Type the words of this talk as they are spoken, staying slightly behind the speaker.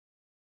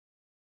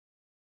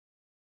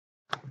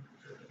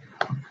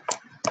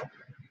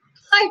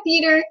Hi,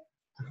 Peter.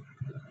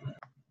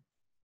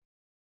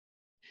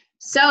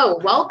 So,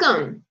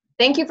 welcome.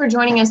 Thank you for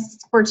joining us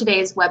for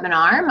today's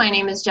webinar. My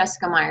name is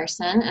Jessica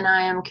Meyerson, and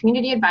I am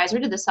Community Advisor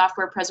to the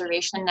Software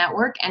Preservation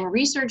Network and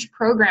Research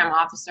Program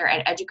Officer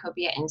at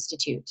Educopia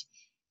Institute.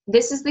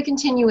 This is the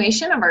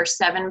continuation of our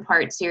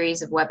 7-part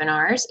series of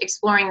webinars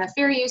exploring the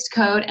Fair Use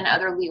Code and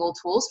other legal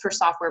tools for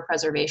software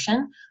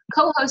preservation,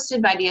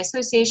 co-hosted by the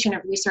Association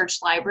of Research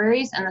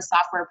Libraries and the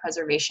Software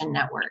Preservation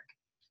Network.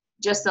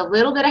 Just a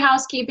little bit of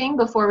housekeeping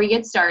before we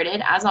get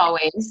started. As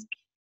always,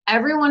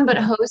 everyone but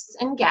hosts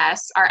and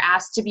guests are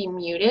asked to be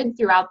muted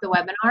throughout the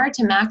webinar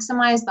to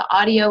maximize the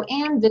audio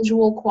and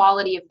visual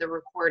quality of the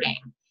recording.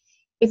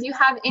 If you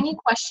have any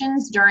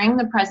questions during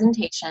the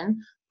presentation,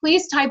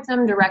 please type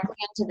them directly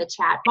into the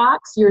chat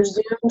box, your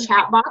Zoom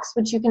chat box,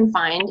 which you can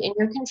find in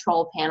your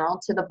control panel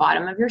to the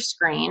bottom of your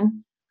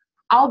screen.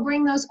 I'll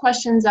bring those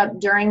questions up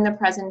during the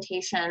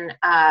presentation,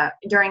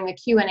 during the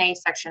Q&A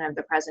section of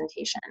the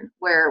presentation,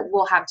 where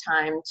we'll have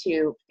time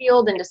to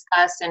field and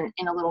discuss in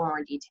a little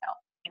more detail.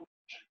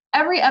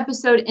 Every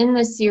episode in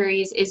this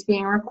series is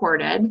being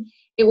recorded.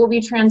 It will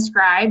be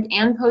transcribed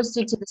and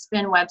posted to the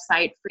SPIN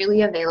website,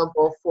 freely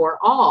available for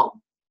all.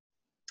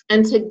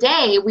 And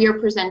today we are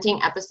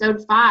presenting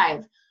episode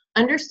 5,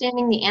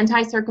 Understanding the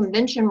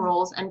Anti-Circumvention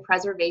Rules and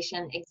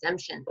Preservation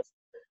Exemptions,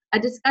 a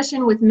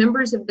discussion with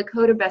members of the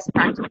Code of Best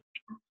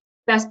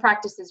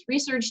Practices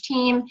research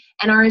team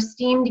and our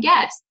esteemed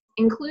guests,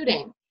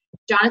 including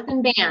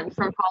Jonathan Band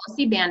from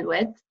Policy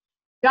Bandwidth.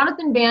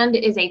 Jonathan Band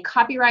is a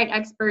copyright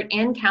expert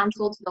and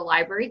counsel to the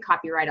Library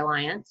Copyright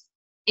Alliance.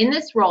 In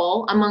this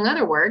role, among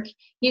other work,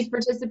 he's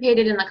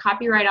participated in the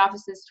Copyright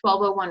Office's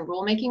 1201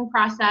 rulemaking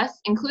process,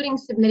 including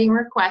submitting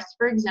requests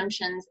for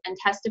exemptions and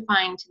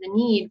testifying to the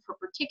need for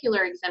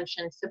particular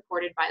exemptions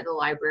supported by the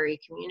library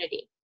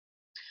community.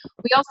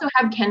 We also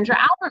have Kendra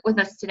Albert with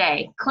us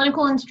today,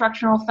 Clinical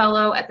Instructional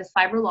Fellow at the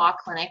Cyberlaw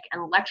Clinic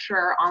and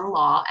lecturer on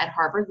law at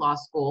Harvard Law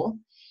School.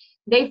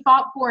 They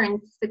fought for and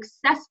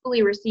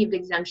successfully received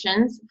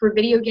exemptions for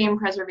video game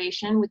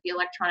preservation with the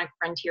Electronic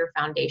Frontier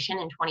Foundation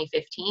in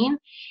 2015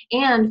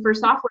 and for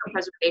software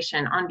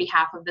preservation on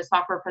behalf of the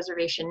Software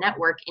Preservation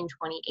Network in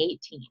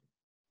 2018.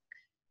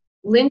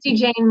 Lyndsey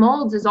Jane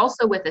Moulds is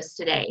also with us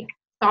today,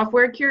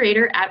 software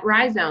curator at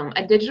Rhizome,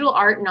 a digital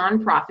art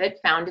nonprofit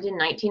founded in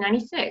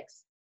 1996.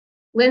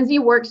 Lyndsey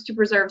works to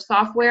preserve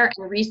software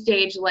and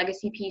restage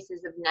legacy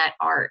pieces of net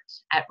art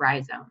at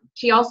Rhizome.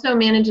 She also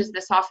manages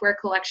the software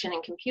collection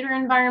in computer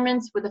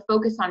environments with a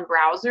focus on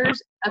browsers and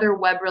other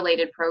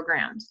web-related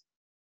programs.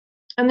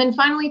 And then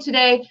finally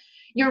today,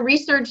 your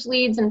research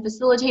leads and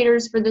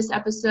facilitators for this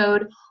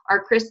episode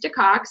are Krista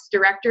Cox,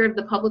 Director of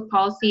the Public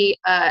Policy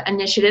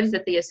Initiatives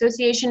at the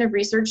Association of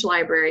Research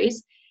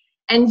Libraries,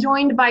 and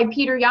joined by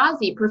Peter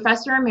Jaszi,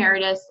 Professor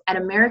Emeritus at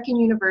American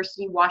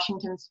University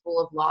Washington School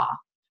of Law.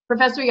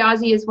 Professor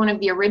Jaszi is one of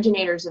the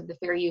originators of the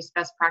Fair Use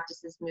Best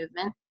Practices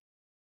movement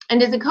and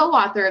is a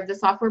co-author of the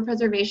Software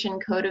Preservation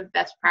Code of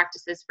Best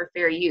Practices for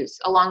Fair Use,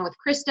 along with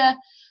Krista,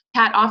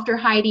 Pat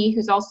Ofterheide,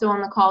 who's also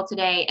on the call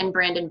today, and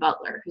Brandon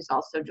Butler, who's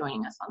also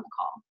joining us on the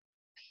call.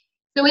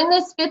 So in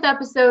this 5th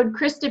episode,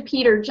 Krista,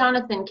 Peter,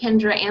 Jonathan,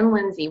 Kendra, and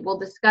Lyndsey will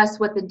discuss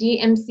what the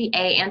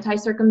DMCA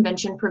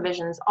anti-circumvention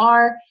provisions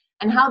are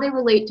and how they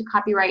relate to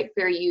copyright,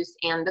 fair use,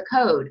 and the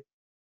code,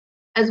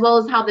 as well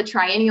as how the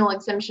triennial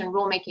exemption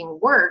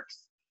rulemaking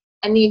works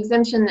and the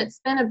exemption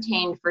that's been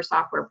obtained for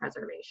software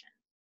preservation.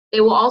 They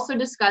will also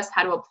discuss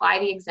how to apply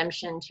the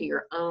exemption to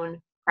your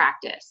own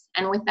practice.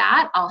 And with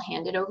that, I'll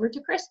hand it over to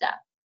Krista.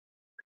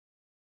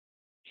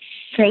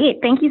 Great,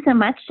 thank you so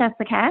much,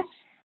 Jessica.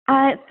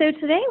 So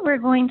today we're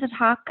going to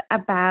talk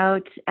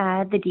about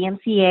the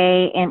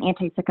DMCA and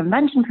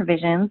anti-circumvention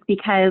provisions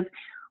because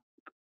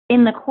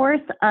in the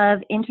course of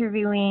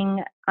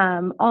interviewing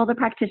all the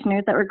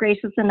practitioners that were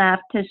gracious enough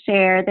to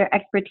share their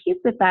expertise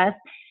with us,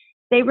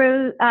 they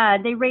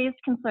raised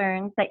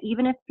concerns that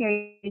even if fair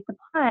use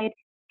applied,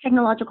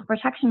 technological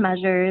protection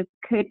measures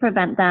could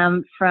prevent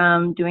them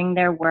from doing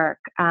their work.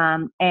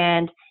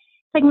 And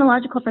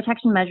technological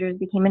protection measures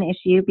became an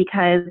issue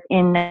because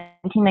in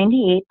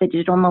 1998, the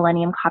Digital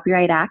Millennium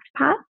Copyright Act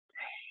passed,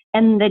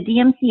 and the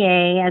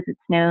DMCA, as it's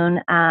known,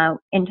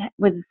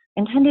 was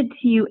intended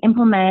to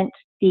implement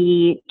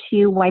the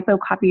 2 WIPO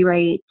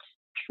copyright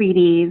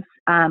treaties,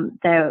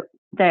 the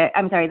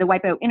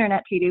WIPO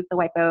Internet treaties, the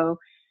WIPO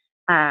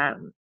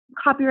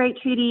Copyright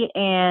Treaty,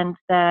 and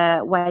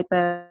the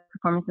WIPO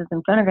Performances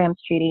and Phonograms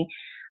Treaty.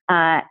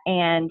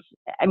 And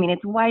I mean,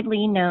 it's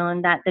widely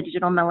known that the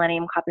Digital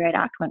Millennium Copyright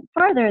Act went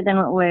farther than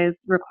what was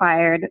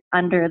required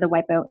under the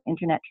WIPO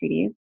Internet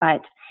treaties,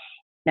 but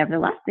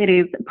nevertheless, it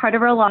is part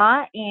of our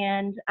law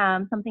and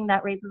something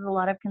that raises a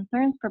lot of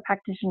concerns for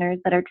practitioners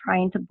that are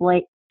trying to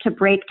break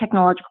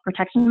technological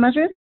protection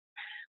measures,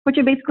 which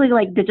are basically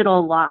like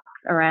digital locks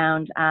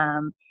around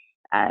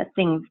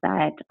things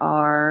that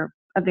are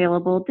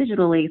available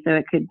digitally. So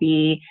it could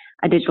be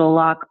a digital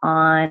lock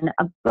on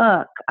a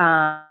book,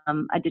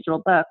 a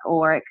digital book,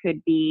 or it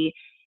could be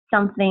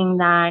something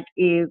that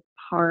is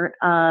part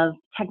of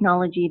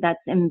technology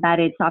that's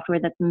embedded, software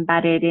that's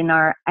embedded in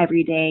our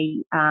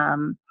everyday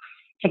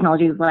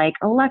technologies like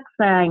Alexa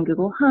and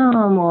Google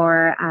Home,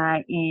 or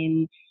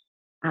in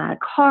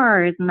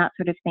cars and that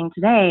sort of thing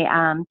today.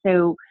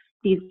 So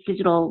these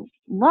digital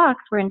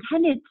locks were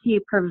intended to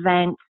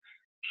prevent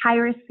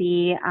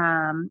piracy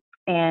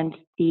and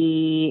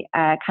the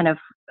kind of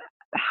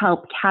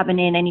help cabin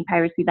in any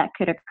piracy that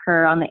could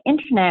occur on the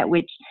internet,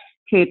 which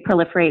could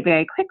proliferate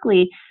very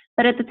quickly.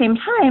 But at the same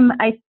time,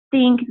 I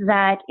think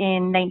that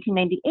in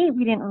 1998,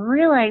 we didn't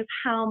realize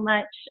how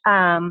much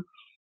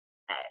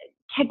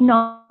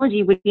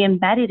technology would be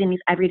embedded in these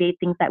everyday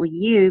things that we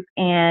use,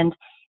 and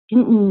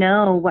didn't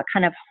know what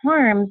kind of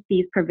harms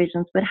these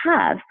provisions would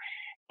have.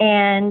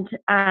 And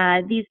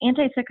these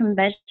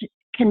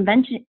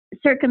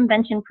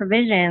anti-circumvention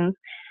provisions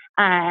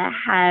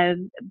have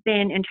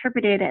been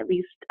interpreted, at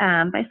least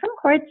by some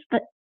courts,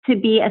 to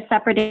be a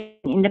separate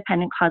and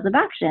independent cause of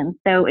action.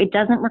 So it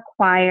doesn't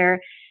require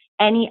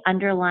any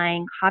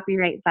underlying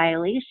copyright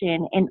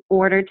violation in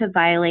order to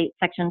violate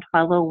Section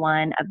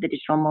 1201 of the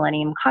Digital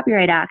Millennium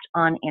Copyright Act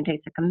on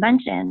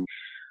anti-circumvention.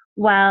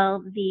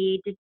 While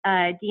the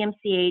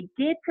DMCA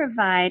did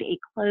provide a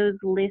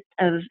closed list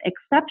of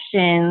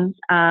exceptions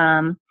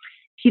to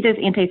those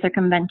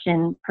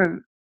anti-circumvention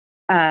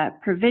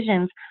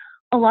provisions,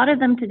 a lot of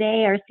them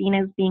today are seen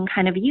as being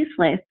kind of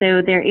useless.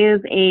 So there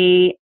is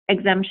a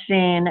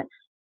exemption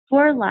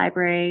for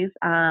libraries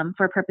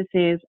for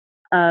purposes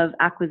of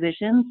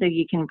acquisition. So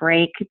you can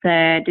break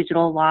the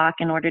digital lock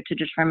in order to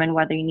determine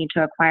whether you need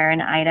to acquire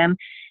an item.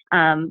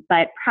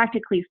 But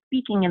practically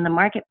speaking, in the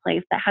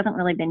marketplace, that hasn't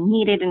really been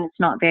needed, and it's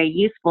not very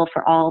useful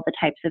for all the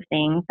types of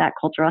things that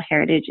cultural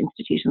heritage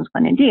institutions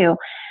want to do.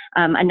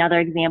 Another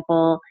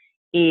example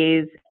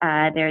is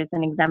there's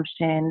an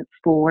exemption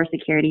for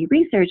security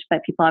research,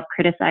 but people have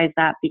criticized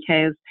that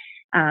because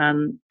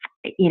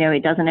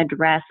it doesn't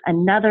address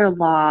another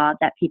law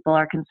that people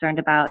are concerned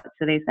about.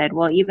 So they said,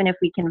 well, even if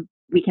we can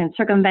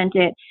circumvent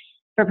it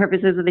for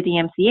purposes of the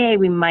DMCA,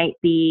 we might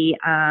be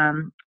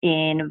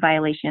in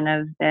violation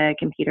of the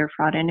Computer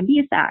Fraud and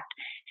Abuse Act.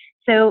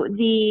 So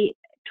the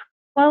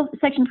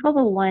Section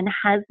 1201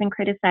 has been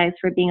criticized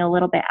for being a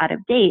little bit out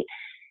of date.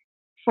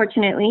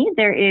 Fortunately,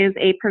 there is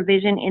a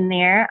provision in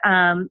there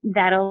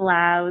that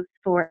allows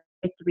for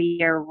a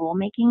 3-year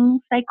rulemaking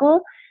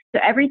cycle. So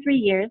every 3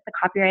 years, the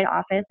Copyright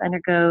Office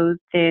undergoes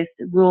this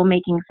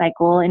rulemaking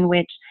cycle in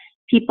which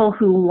people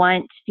who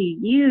want to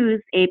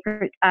use a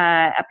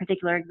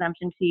particular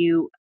exemption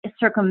to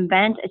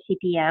circumvent a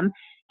TPM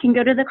can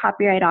go to the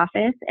Copyright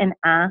Office and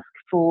ask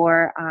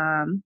for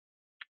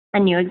a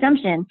new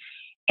exemption.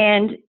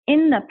 And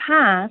in the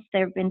past,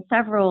 there have been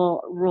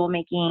several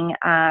rulemaking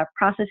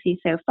processes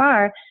so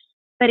far,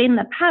 but in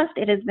the past,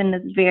 it has been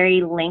this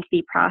very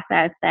lengthy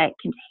process that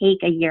can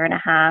take a year and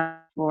a half,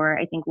 or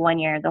I think 1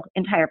 year. The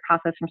entire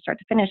process from start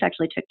to finish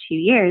actually took 2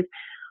 years,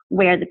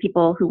 where the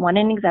people who want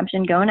an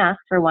exemption go and ask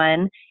for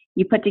one.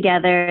 You put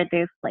together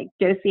this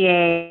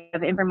dossier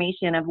of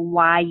information of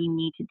why you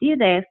need to do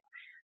this,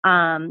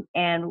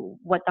 and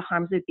what the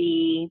harms would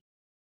be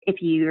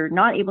if you're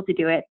not able to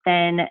do it.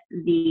 Then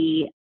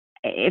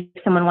if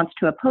someone wants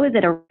to oppose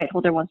it, or a right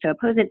holder wants to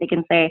oppose it, they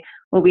can say,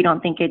 well, we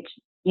don't think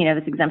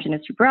this exemption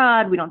is too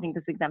broad. We don't think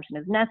this exemption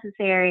is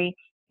necessary.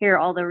 Here are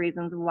all the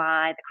reasons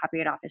why the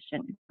Copyright Office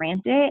shouldn't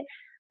grant it.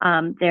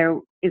 There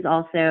is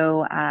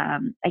also a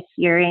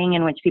hearing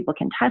in which people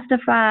can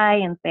testify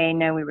and say,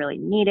 no, we really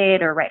need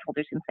it, or right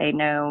holders can say,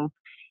 no,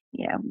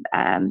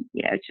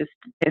 it's just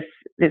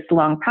this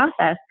long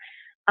process.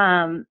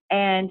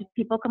 And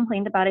people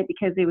complained about it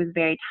because it was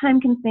very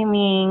time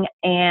consuming,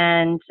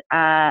 and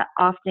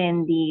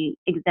often the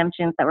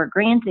exemptions that were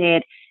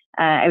granted,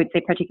 I would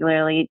say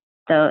particularly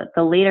the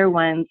later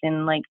ones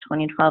in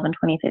 2012 and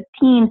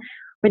 2015,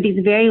 were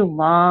these very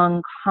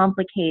long,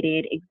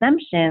 complicated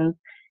exemptions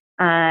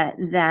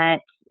that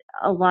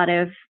a lot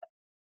of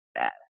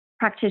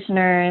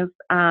practitioners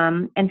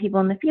and people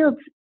in the field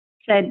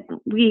said,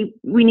 we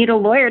need a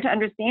lawyer to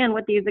understand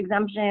what these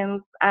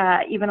exemptions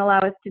even allow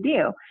us to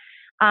do.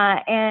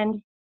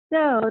 And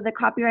so the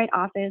Copyright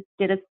Office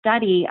did a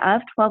study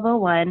of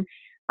 1201,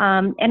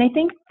 and I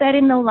think that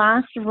in the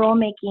last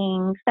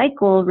rulemaking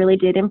cycle really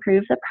did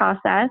improve the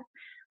process,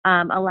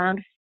 allowed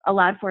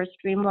for a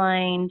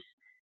streamlined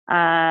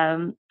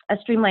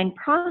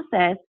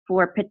process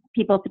for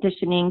people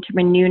petitioning to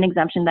renew an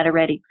exemption that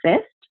already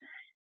exists.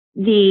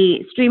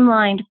 The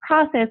streamlined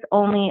process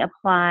only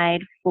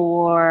applied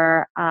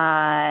for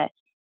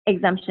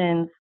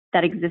exemptions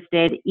that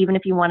existed, even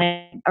if you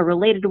wanted a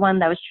related one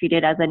that was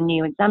treated as a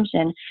new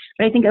exemption.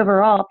 But I think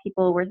overall,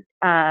 people were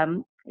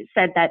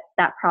said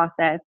that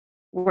process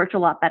worked a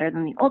lot better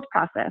than the old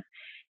process.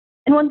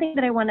 And one thing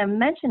that I want to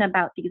mention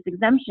about these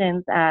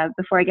exemptions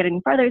before I get any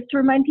farther is to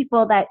remind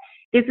people that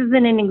this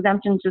isn't an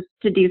exemption just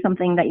to do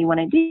something that you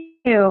want to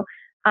do.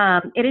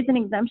 It is an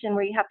exemption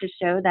where you have to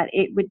show that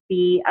it would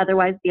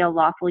otherwise be a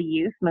lawful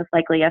use, most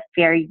likely a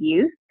fair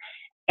use.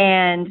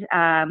 And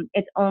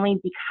it's only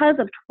because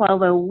of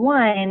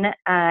 1201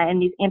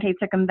 and these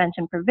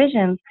anti-circumvention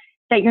provisions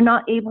that you're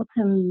not able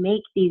to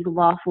make these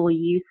lawful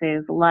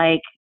uses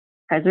like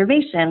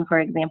preservation, for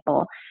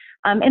example.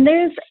 And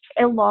there's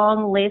a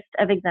long list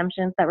of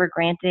exemptions that were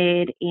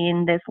granted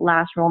in this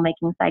last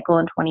rulemaking cycle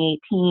in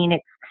 2018.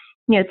 It's,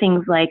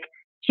 things like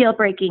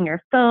jailbreaking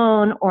your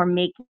phone or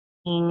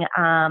making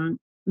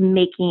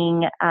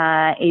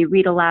a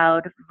read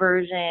aloud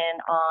version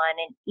on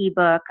an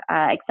ebook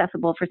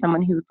accessible for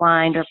someone who's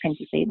blind or print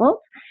disabled.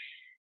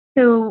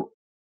 So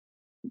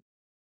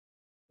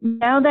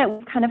now that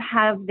we kind of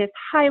have this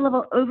high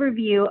level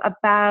overview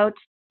about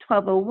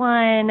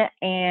 1201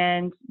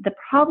 and the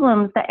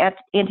problems that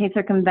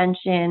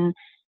anti-circumvention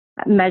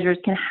measures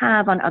can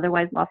have on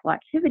otherwise lawful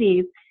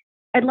activities,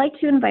 I'd like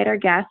to invite our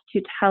guests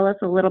to tell us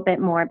a little bit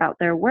more about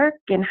their work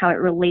and how it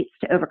relates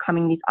to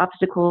overcoming these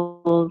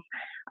obstacles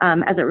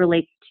as it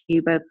relates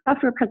to both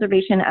software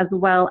preservation as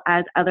well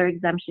as other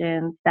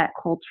exemptions that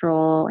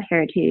cultural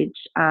heritage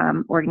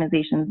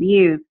organizations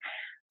use.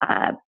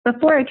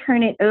 Before I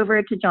turn it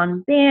over to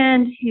John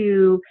Band,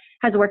 who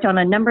has worked on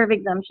a number of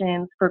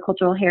exemptions for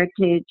cultural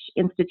heritage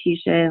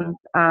institutions,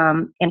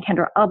 and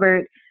Kendra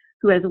Albert,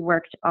 who has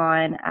worked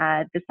on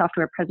the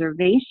software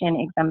preservation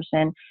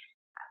exemption,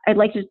 I'd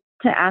like to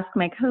ask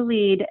my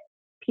co-lead,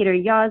 Peter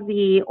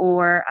Jaszi,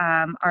 or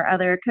our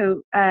other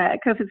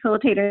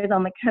co-facilitators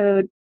on the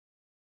code,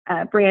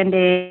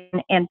 Brandon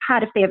and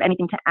Pat, if they have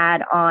anything to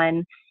add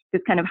on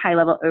this kind of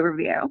high-level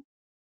overview.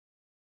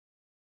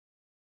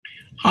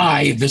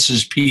 Hi, this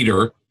is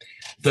Peter.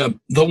 The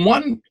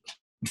one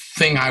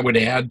thing I would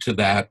add to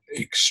that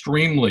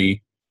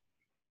extremely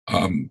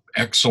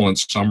excellent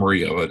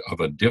summary of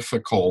a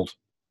difficult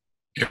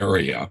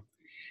area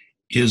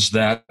is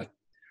that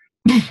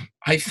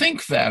I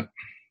think that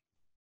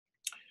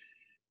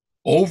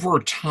over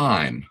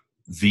time,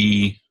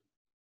 the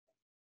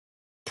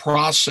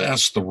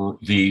process,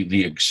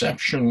 the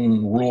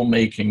exception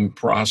rulemaking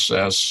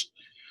process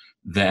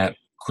that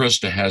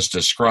Krista has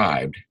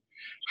described,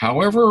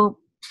 however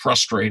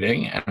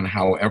frustrating and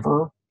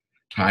however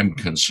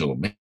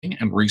time-consuming,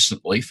 and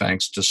recently,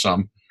 thanks to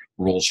some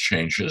rules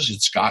changes,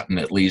 it's gotten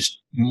at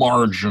least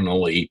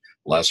marginally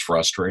less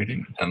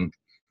frustrating and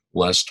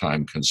less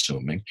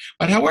time-consuming.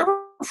 But however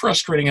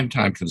frustrating and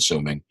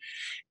time-consuming,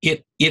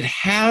 it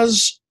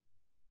has,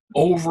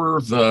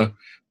 over the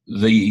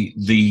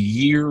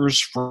years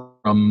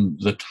from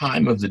the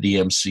time of the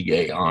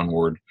DMCA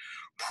onward,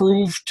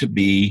 proved to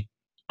be,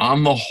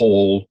 on the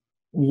whole,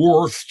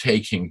 worth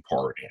taking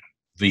part in.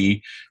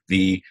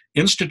 The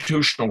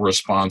institutional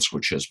response,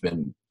 which has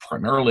been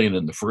primarily and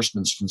in the first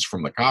instance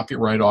from the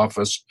Copyright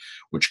Office,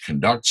 which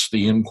conducts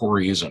the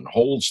inquiries and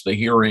holds the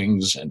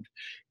hearings and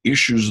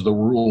issues the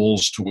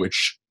rules to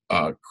which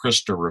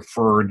Krista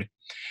referred,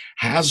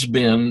 has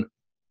been,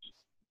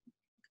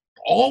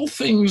 all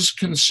things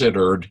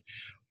considered,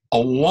 a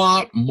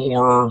lot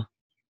more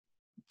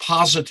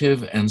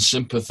positive and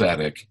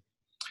sympathetic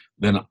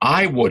than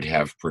I would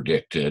have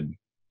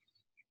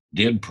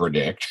did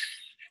predict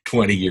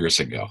 20 years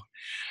ago.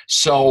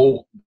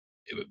 So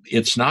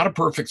it's not a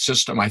perfect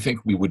system. I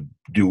think we would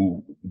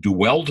do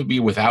well to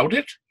be without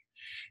it.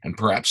 And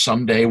perhaps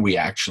someday we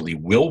actually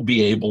will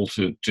be able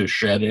to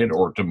shed it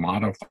or to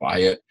modify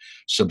it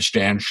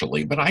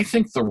substantially. But I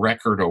think the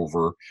record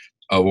over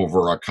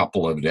a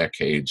couple of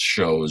decades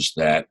shows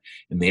that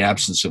in the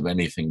absence of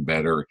anything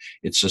better,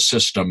 it's a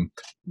system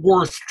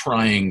worth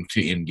trying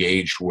to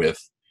engage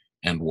with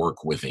and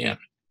work within.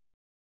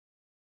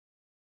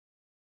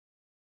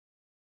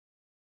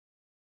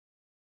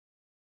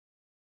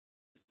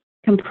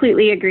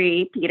 Completely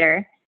agree,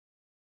 Peter.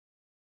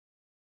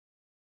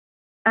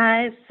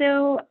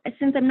 So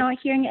since I'm not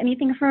hearing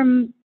anything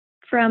from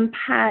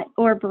Pat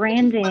or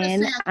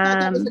Brandon,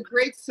 that was a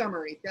great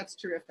summary. That's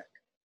terrific.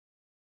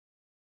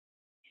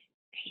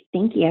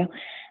 Thank you.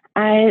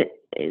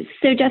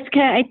 So Jessica,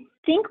 I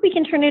think we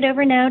can turn it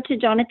over now to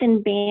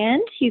Jonathan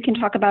Band, who can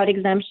talk about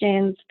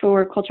exemptions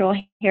for cultural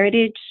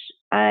heritage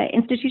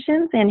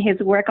institutions and his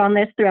work on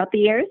this throughout the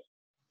years.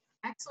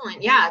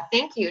 Excellent. Yeah,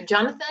 thank you.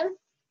 Jonathan?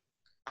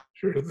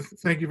 Sure.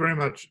 Thank you very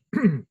much.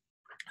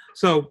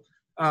 So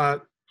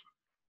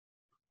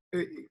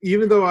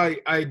even though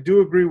I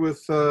do agree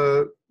with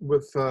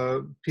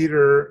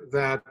Peter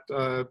that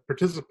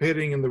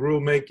participating in the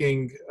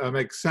rulemaking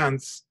makes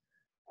sense,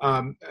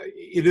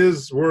 it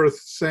is worth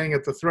saying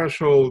at the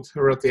threshold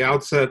or at the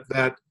outset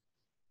that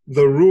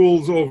the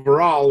rules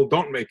overall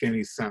don't make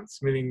any sense,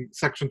 meaning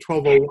Section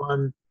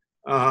 1201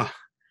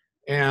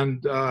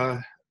 and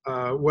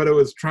what it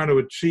was trying to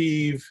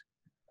achieve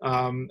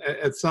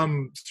at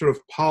some sort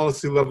of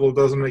policy level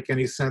doesn't make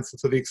any sense. And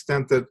to the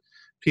extent that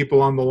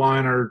people on the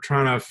line are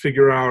trying to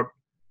figure out,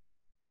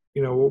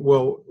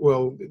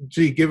 well,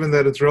 gee, given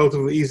that it's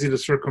relatively easy to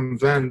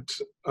circumvent,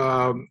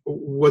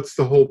 what's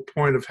the whole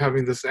point of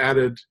having this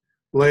added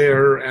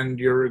layer? And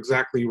you're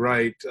exactly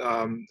right.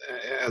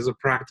 As a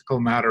practical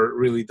matter, it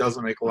really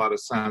doesn't make a lot of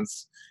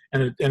sense,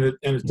 and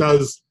it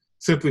does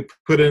simply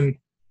put in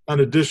an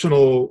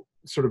additional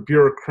sort of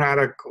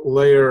bureaucratic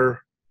layer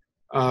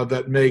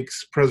that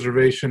makes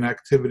preservation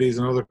activities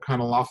and other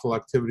kind of lawful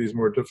activities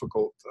more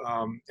difficult,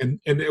 and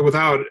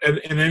without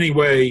in any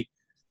way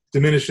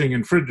diminishing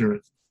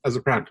infringement as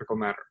a practical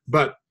matter.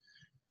 But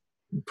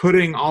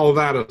putting all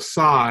that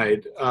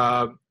aside,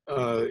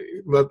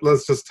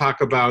 let's just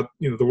talk about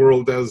the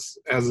world as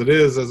it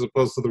is, as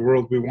opposed to the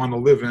world we want to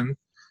live in.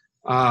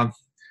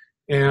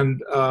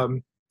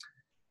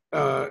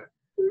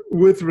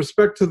 With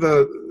respect to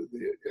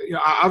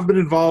I've been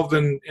involved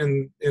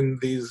in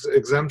these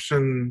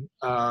exemptions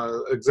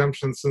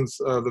since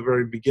the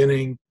very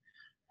beginning,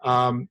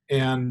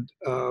 and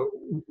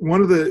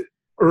one of the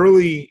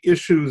early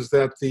issues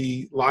that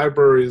the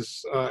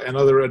libraries and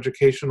other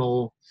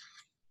educational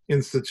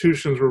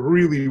institutions were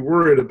really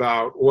worried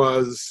about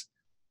was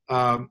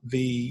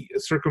the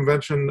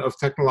circumvention of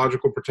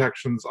technological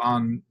protections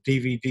on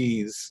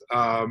DVDs.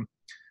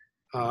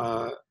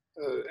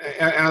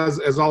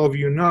 As all of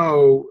you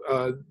know,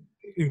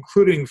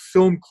 including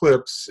film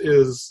clips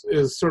is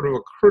sort of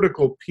a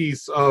critical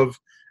piece of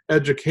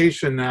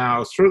education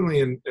now,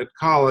 certainly at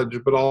college,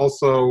 but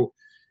also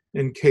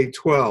in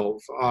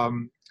K-12.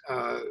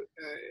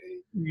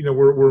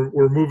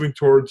 We're moving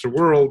towards a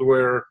world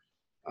where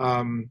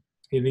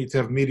you need to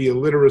have media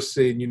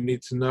literacy, and you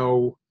need to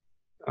know,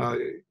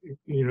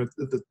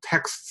 the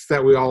texts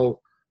that we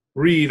all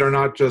read are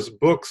not just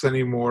books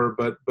anymore,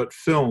 but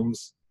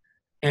films.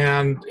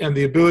 And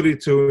the ability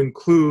to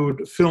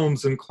include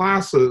films in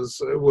classes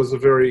was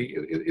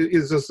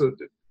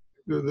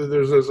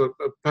there's a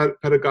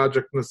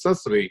pedagogic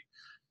necessity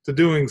to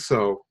doing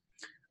so.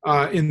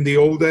 In the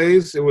old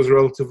days, it was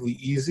relatively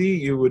easy.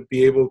 You would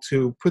be able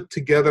to put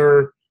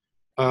together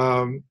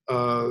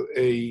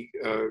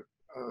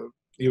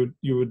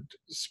you would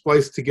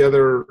splice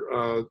together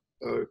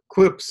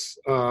clips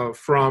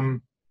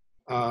from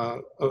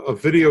a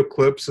video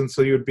clips, and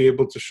so you would be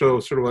able to show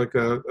sort of like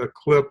a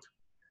clip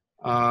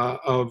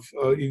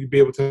you'd be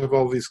able to have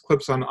all these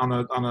clips on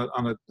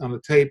a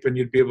tape, and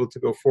you'd be able to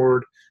go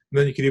forward. And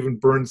then you could even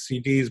burn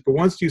CDs. But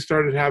once you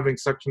started having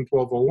Section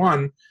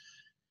 1201,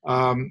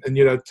 and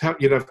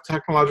you'd have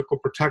technological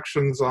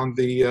protections on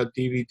the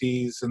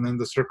DVDs, and then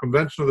the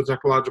circumvention of the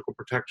technological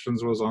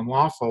protections was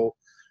unlawful,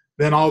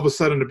 then all of a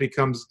sudden it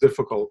becomes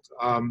difficult.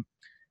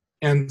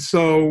 And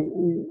so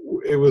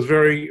it was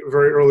very,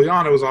 very early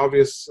on, it was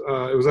obvious,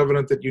 it was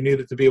evident that you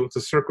needed to be able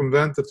to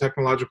circumvent the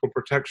technological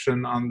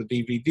protection on the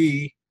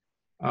DVD,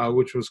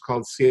 which was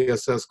called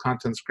CSS,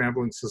 Content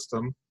Scrambling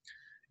System,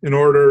 in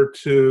order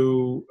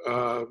to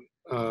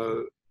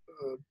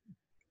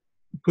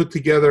put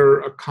together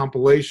a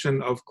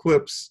compilation of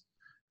clips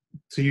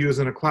to use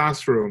in a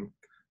classroom.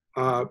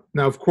 Now,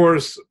 of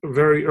course,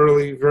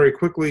 very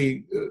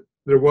quickly,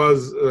 there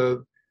was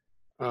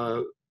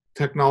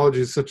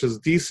technologies such as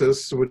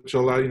DCSS, which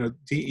allow,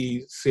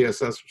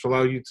 DECSS, which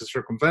allow you to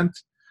circumvent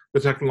the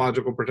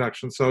technological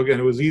protection. So again,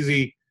 it was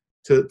easy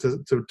to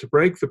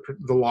break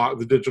the law,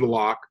 the digital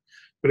lock.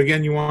 But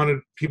again,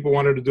 people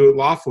wanted to do it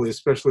lawfully,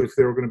 especially if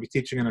they were going to be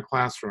teaching in a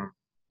classroom.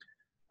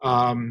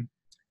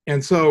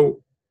 And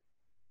so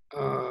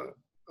I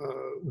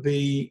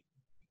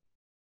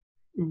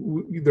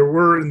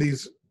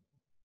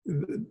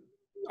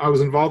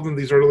was involved in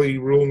these early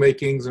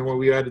rulemakings, and what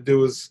we had to do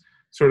was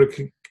sort of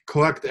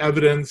collect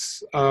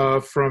evidence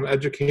from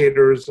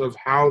educators of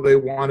how they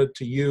wanted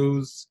to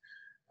use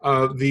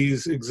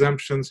these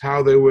exemptions,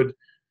 how they would,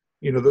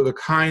 the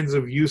kinds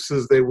of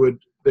uses they would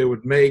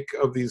make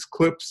of these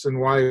clips, and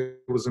why it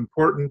was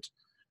important.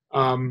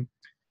 And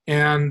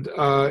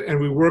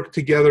we worked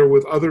together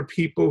with other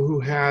people who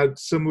had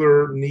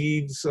similar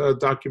needs,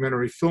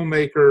 documentary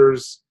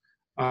filmmakers,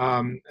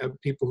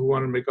 people who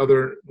want to make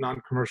other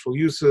non-commercial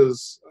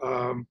uses,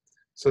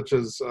 such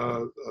as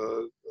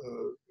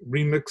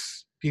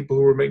people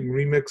who were making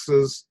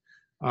remixes,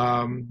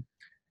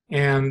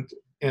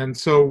 and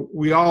so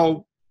we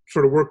all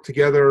sort of worked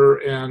together,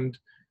 and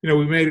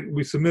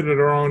we submitted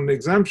our own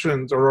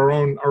exemptions, or our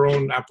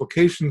own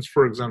applications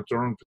for exemptions,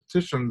 our own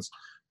petitions,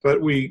 but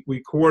we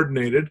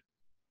coordinated,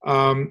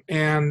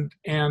 and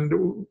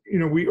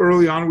we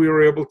early on we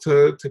were able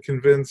to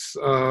convince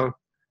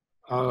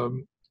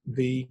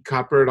the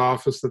Copyright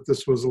Office that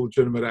this was a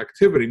legitimate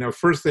activity. Now,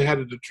 first they had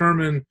to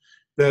determine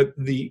that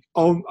the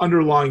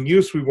underlying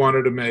use we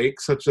wanted to make,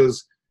 such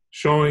as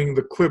showing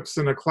the clips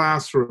in a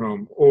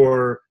classroom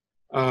or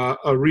a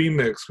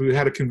remix, we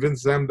had to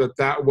convince them that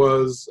that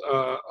was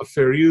a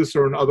fair use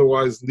or an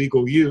otherwise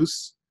legal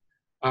use.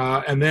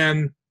 And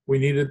then we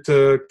needed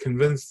to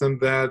convince them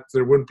that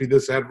there wouldn't be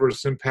this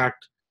adverse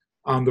impact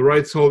on the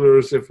rights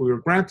holders if we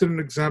were granted an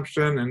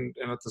exemption, and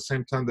at the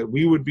same time that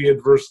we would be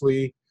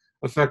adversely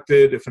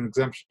affected if an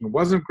exemption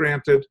wasn't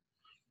granted.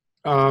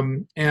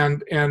 And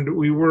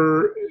we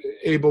were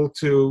able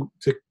to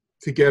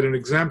get an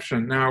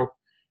exemption. Now,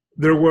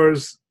 there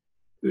was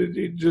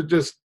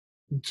just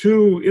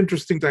two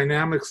interesting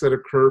dynamics that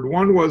occurred.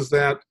 One was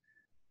that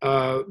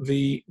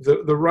the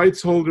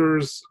rights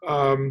holders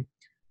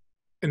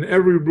in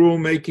every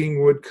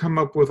rulemaking would come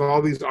up with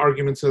all these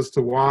arguments as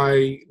to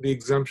why the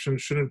exemption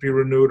shouldn't be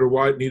renewed or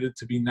why it needed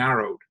to be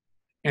narrowed.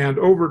 And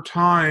over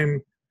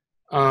time,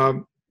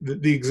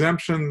 the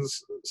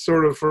exemptions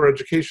sort of for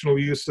educational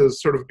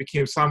uses sort of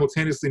became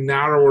simultaneously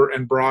narrower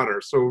and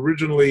broader. So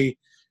originally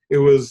it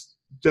was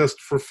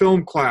just for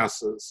film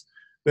classes.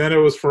 Then it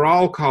was for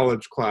all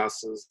college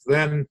classes.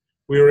 Then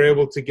we were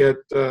able to get,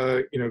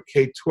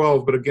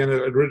 K-12, but again,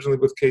 originally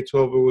with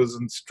K-12, it was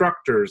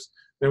instructors.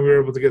 Then we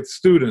were able to get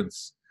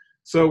students.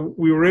 So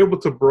we were able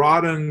to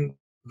broaden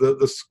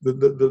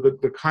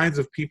the kinds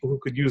of people who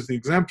could use the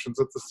exemptions.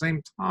 At the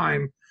same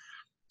time,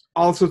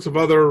 all sorts of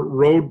other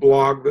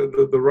roadblock,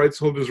 the rights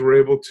holders were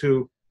able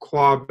to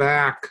claw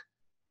back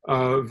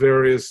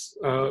various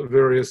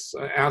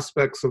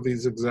aspects of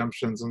these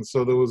exemptions. And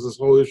so there was this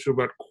whole issue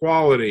about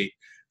quality,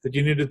 that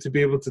you needed to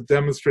be able to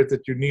demonstrate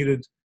that you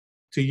needed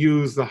to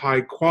use the high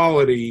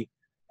quality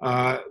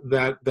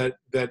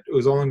that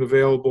was only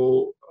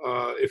available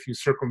if you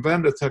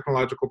circumvent a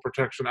technological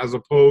protection, as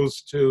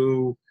opposed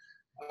to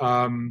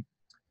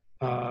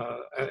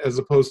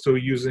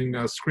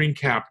using screen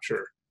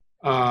capture.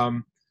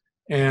 And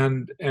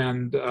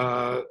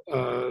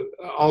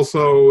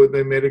also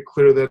they made it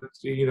clear that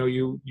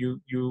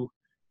you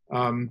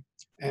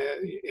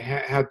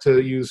had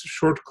to use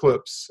short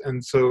clips,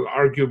 and so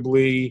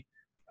arguably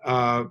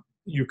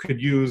you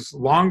could use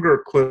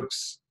longer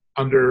clips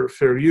under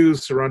fair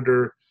use or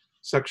under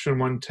Section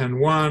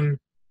 110(1),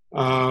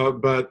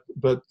 but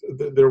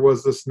there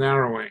was this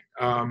narrowing.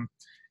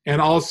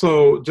 And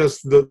also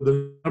just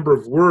the number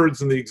of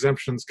words in the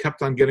exemptions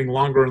kept on getting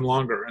longer and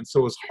longer, and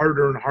so it was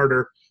harder and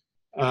harder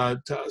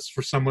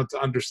for someone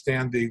to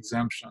understand the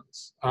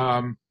exemptions.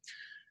 But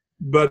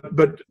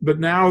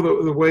now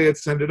the way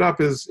it's ended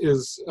up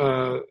is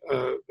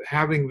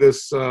having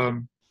this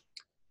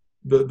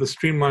the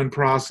streamlined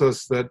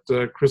process that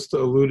Krista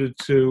alluded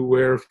to,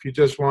 where if you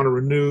just want to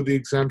renew the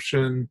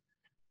exemption,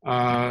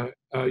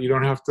 you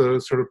don't have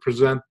to sort of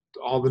present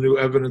all the new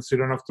evidence. You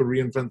don't have to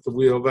reinvent the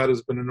wheel. That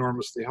has been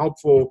enormously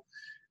helpful.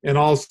 And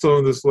also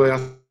in this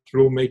last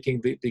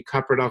rulemaking, the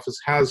Copyright Office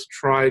has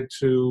tried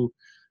to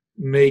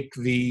make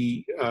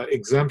the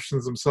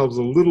exemptions themselves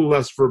a little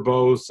less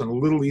verbose and a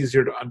little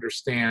easier to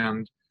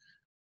understand.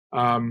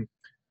 But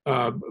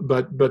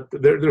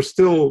they're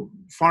still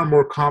far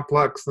more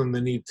complex than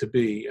they need to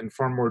be, and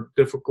far more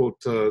difficult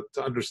to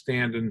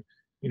understand. And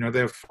they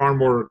have far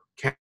more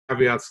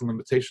caveats and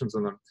limitations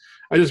in them.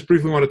 I just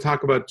briefly want to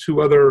talk about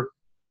two other,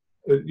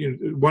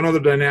 one other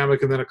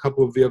dynamic, and then a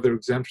couple of the other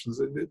exemptions.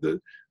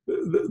 The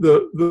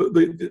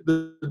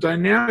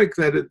dynamic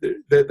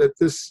that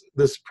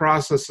this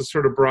process has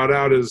sort of brought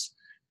out is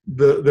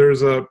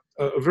there's a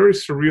very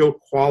surreal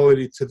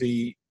quality to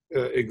the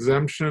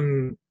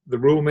exemption, the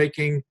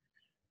rulemaking,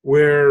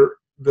 where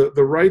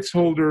the rights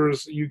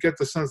holders, you get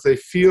the sense they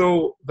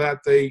feel that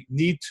they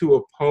need to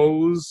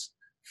oppose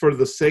for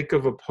the sake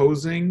of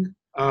opposing,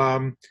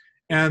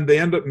 and they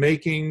end up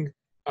making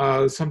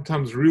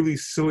sometimes really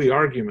silly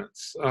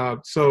arguments.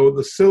 So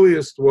the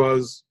silliest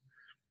was,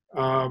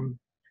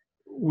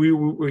 we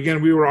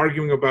were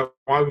arguing about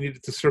why we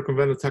needed to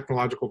circumvent a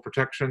technological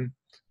protection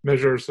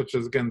measure, such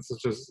as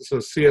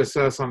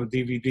CSS on a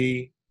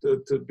DVD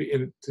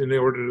in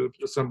order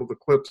to assemble the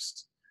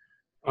clips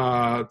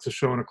to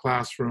show in a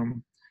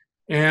classroom.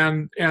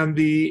 And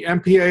the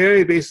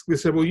MPAA basically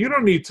said, well, you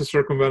don't need to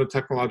circumvent a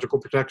technological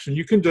protection.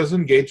 You can just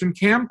engage in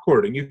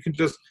camcording. You can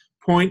just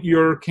point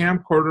your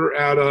camcorder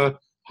at a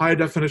high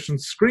definition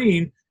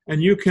screen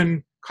and you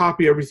can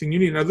copy everything you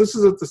need. Now, this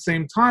is at the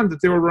same time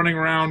that they were running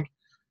around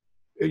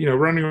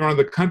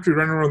the country,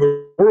 running around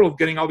the world,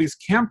 getting all these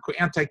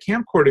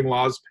anti-camcording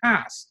laws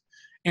passed.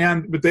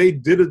 But they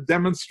did a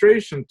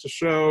demonstration to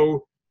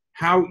show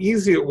how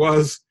easy it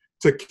was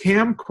to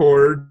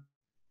camcord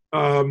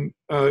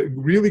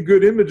really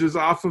good images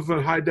off of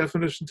a high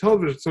definition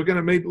television. So again,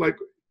 it made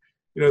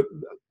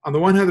on the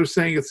one hand, they're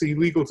saying it's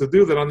illegal to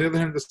do that. On the other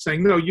hand, they're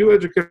saying, no, you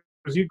educators,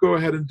 you go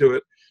ahead and do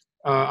it.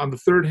 On the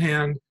third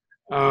hand,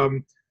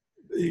 they're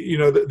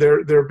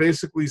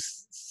basically,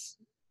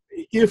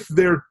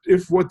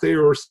 if what they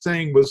were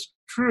saying was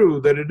true,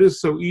 that it is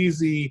so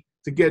easy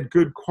to get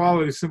good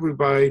quality simply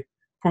by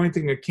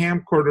pointing a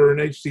camcorder or an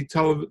HD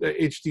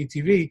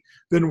TV,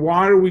 then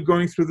why are we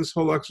going through this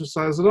whole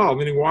exercise at all?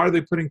 Meaning, why are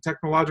they putting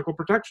technological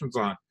protections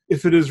on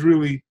if it is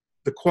really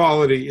the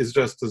quality is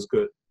just as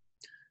good?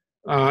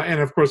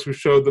 And of course, we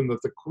showed them that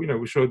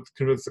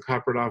convinced the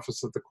Copyright Office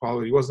that the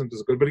quality wasn't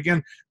as good. But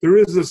again, there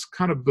is this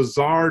kind of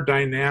bizarre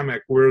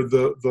dynamic where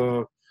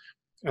the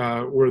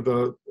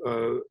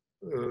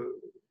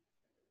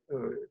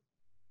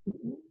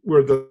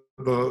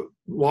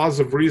laws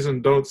of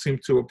reason don't seem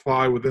to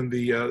apply within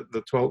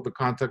the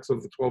context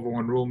of the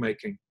 1201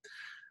 rulemaking.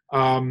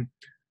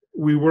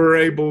 We were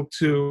able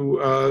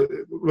to,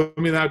 let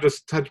me now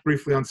just touch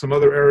briefly on some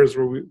other areas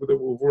that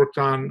we've worked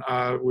on.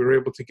 We were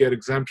able to get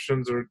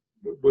exemptions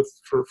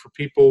for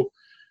people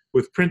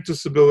with print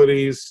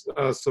disabilities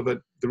so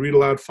that the read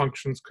aloud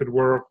functions could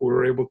work. We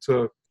were able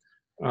to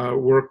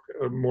work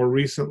more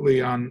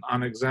recently on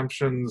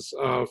exemptions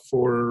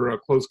for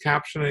closed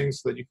captioning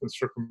so that you can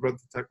circumvent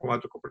the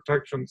technological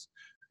protections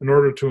in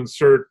order to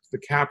insert the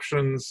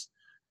captions.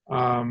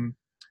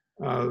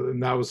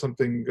 And that was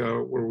something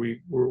where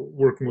we were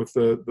working with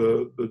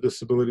the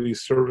disability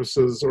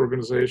services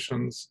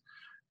organizations,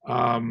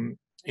 and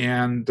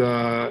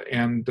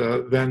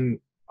then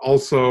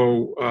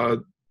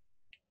also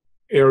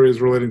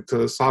areas relating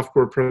to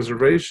software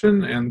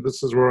preservation. And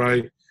this is where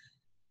I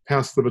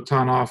pass the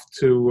baton off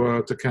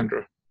to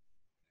Kendra.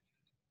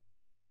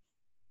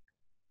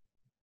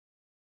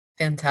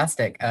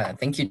 Fantastic.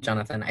 Thank you,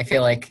 Jonathan. I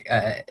feel like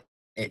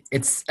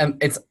it's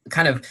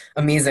kind of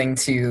amazing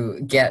to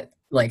get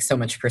like so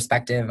much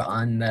perspective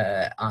on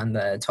the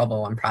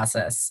 1201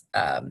 process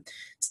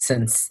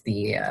since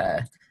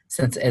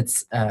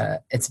its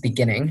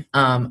beginning.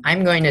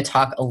 I'm going to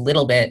talk a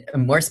little bit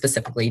more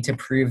specifically to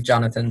prove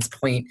Jonathan's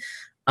point.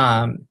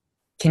 Can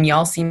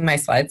y'all see my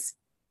slides?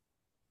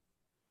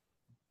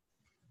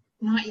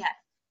 Not yet.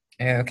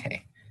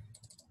 Okay.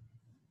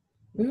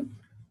 Oop.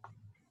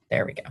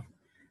 There we go.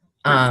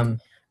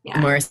 Yeah.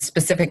 More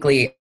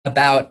specifically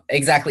about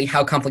exactly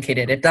how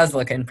complicated it does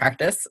look in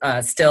practice,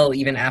 still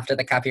even after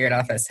the Copyright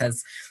Office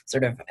has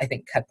sort of, I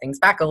think, cut things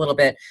back a little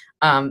bit,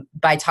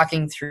 by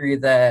talking through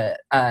the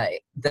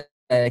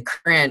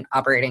current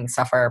operating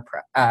software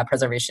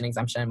preservation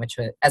exemption, which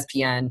was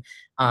SPN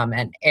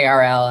and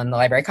ARL and the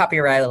Library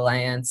Copyright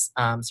Alliance,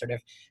 sort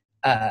of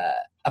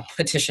a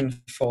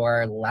petition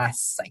for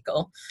last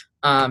cycle.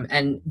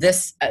 And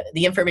this,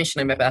 the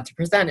information I'm about to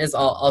present is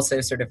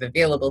also sort of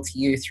available to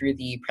you through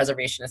the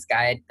preservationist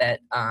guide that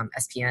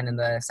SPN and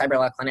the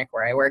Cyberlaw clinic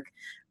where I work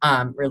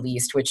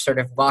released, which sort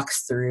of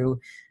walks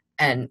through,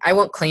 and I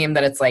won't claim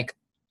that it's like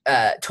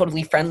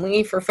totally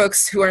friendly for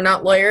folks who are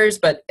not lawyers,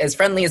 but as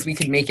friendly as we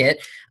could make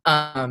it,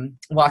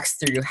 walks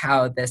through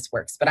how this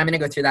works. But I'm going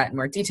to go through that in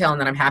more detail,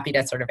 and then I'm happy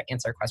to sort of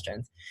answer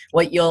questions.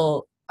 What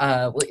you'll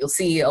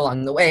see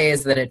along the way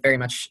is that it very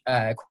much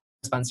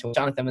corresponds to what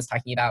Jonathan was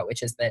talking about,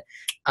 which is that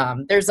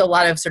there's a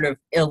lot of sort of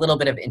a little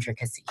bit of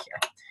intricacy here.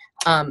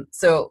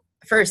 So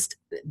first,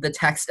 the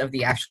text of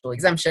the actual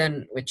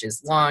exemption, which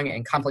is long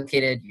and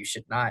complicated. You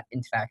should not,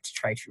 in fact,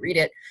 try to read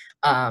it.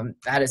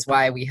 That is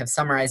why we have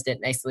summarized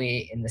it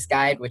nicely in this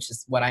guide, which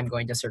is what I'm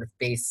going to sort of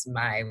base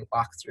my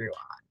walkthrough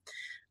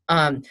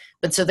on.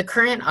 But so the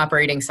current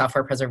operating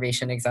software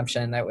preservation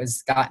exemption that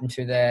was gotten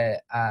through the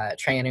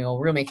triennial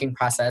rulemaking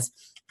process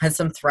has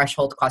some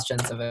threshold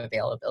questions of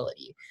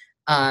availability.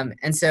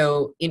 And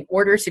so in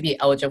order to be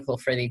eligible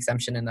for the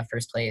exemption in the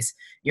first place,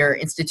 your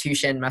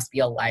institution must be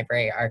a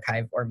library,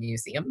 archive, or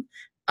museum.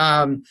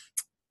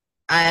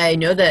 I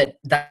know that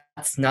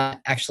that's not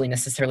actually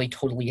necessarily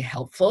totally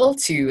helpful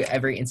to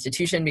every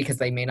institution because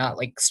they may not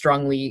like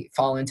strongly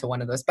fall into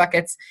one of those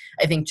buckets.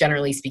 I think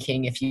generally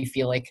speaking, if you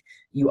feel like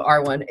you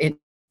are one, it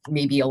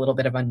may be a little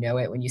bit of a know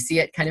it when you see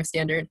it kind of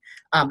standard,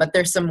 but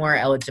there's some more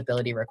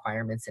eligibility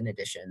requirements in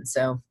addition.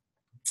 So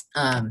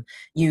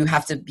you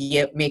have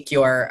to make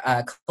your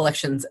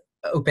collections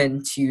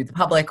open to the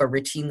public or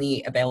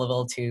routinely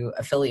available to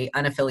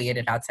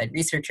unaffiliated outside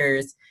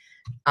researchers.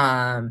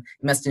 You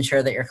must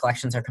ensure that your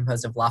collections are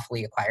composed of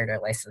lawfully acquired or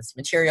licensed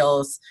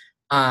materials,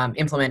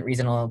 implement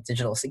reasonable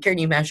digital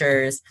security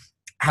measures,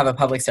 have a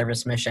public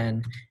service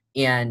mission,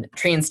 and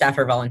train staff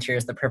or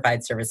volunteers that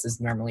provide services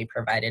normally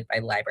provided by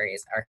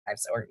libraries,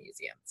 archives, or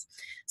museums.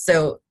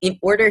 So in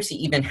order to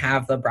even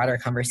have the broader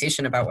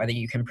conversation about whether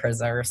you can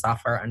preserve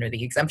software under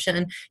the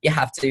exemption, you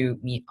have to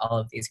meet all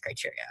of these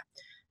criteria.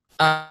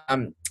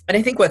 And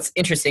I think what's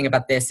interesting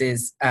about this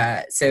is,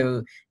 I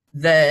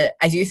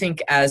do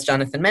think, as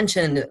Jonathan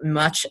mentioned,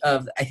 much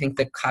of, I think,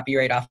 the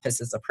Copyright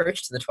Office's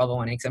approach to the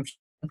 1201 exemption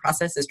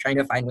process is trying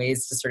to find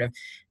ways to sort of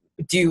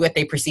do what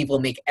they perceive will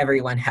make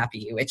everyone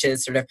happy, which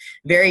is sort of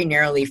very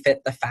narrowly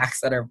fit the facts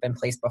that have been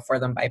placed before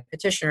them by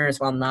petitioners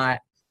while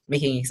not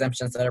making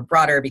exemptions that are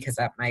broader because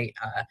that might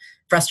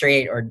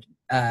frustrate or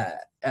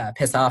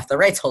piss off the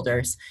rights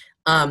holders.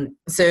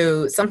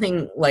 So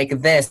something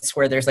like this,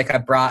 where there's like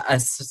a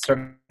sort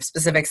of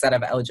specific set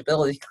of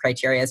eligibility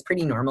criteria, is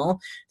pretty normal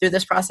through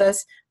this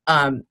process.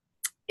 And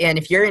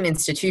if you're an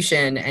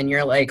institution and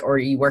you're like, or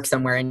you work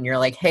somewhere and you're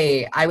like,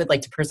 hey, I would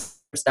like to preserve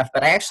stuff,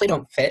 but I actually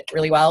don't fit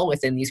really well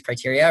within these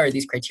criteria, or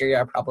these criteria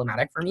are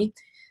problematic for me.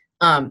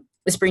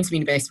 This brings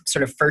me to my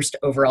sort of first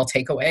overall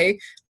takeaway.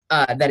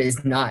 That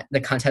is not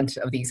the content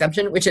of the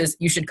exemption, which is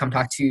you should come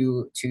talk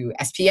to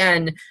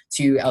SPN,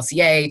 to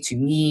LCA, to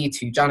me,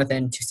 to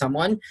Jonathan, to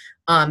someone,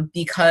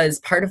 because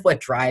part of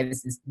what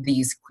drives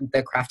the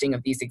crafting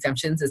of these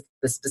exemptions is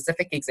the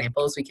specific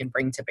examples we can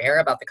bring to bear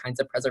about the kinds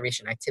of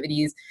preservation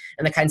activities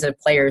and the kinds of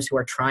players who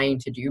are trying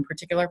to do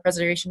particular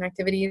preservation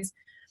activities.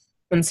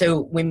 And so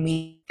when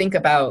we think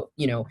about,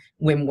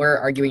 when we're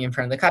arguing in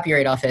front of the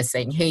Copyright Office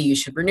saying, hey, you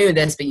should renew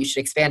this, but you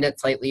should expand it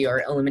slightly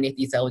or eliminate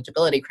these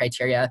eligibility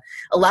criteria,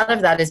 a lot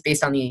of that is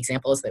based on the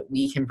examples that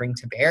we can bring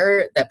to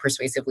bear that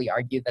persuasively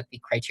argue that the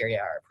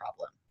criteria are a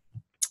problem.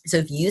 So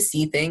if you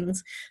see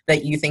things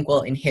that you think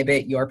will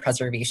inhibit your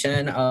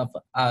preservation of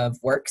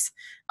works,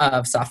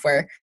 of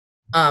software,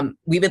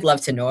 we would love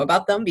to know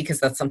about them,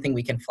 because that's something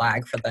we can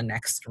flag for the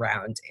next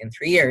round in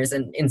 3 years.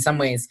 And in some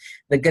ways,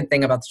 the good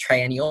thing about the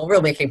triennial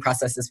rulemaking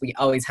process is we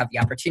always have the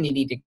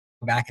opportunity to go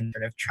back and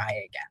sort of try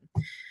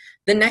again.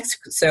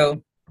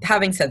 So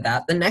having said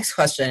that, the next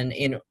question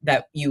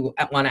that you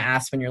want to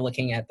ask when you're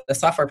looking at the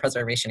software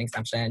preservation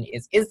exemption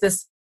is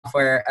this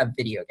software a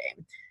video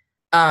game?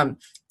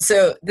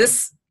 So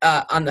this,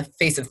 on the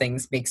face of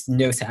things, makes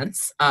no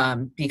sense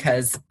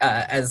because,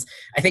 as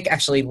I think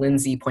actually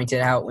Lyndsey pointed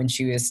out when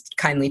she was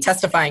kindly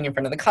testifying in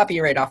front of the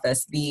Copyright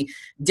Office, the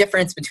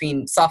difference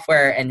between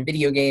software and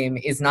video game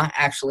is not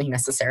actually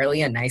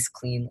necessarily a nice,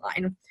 clean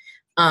line.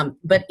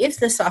 But if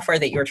the software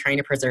that you're trying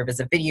to preserve is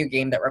a video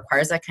game that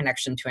requires a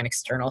connection to an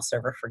external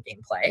server for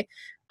gameplay,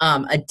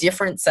 a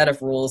different set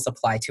of rules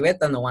apply to it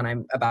than the one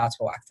I'm about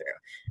to walk through.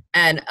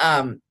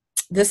 And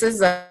this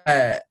is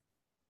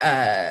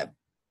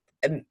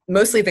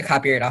mostly the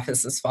Copyright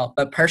Office's fault,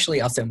 but partially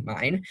also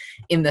mine,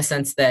 in the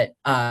sense that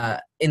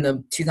in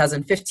the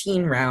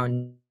 2015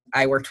 round,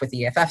 I worked with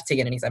the EFF to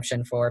get an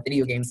exemption for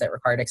video games that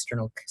required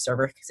external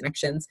server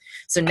connections.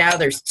 So now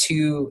there's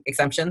 2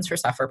 exemptions for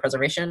software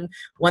preservation,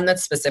 one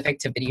that's specific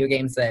to video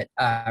games that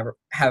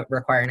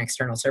require an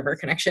external server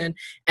connection,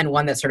 and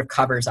one that sort of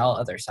covers all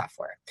other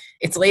software.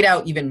 It's laid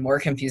out even more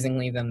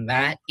confusingly than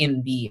that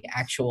in the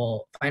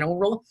actual final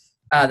rule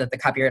that the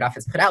Copyright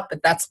Office put out,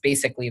 but that's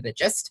basically the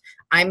gist.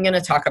 I'm going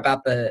to talk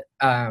about the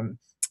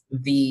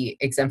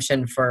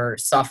exemption for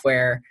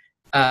software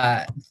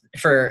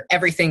for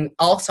everything,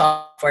 all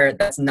software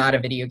that's not a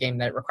video game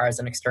that requires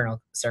an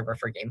external server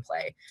for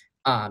gameplay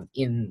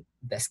in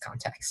this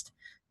context.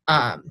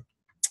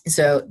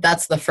 So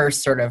that's the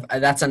first sort of,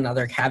 that's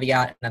another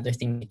caveat, another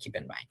thing to keep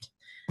in mind.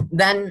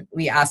 Then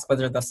we ask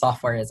whether the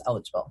software is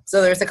eligible.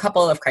 So there's a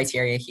couple of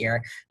criteria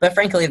here, but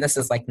frankly, this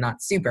is like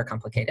not super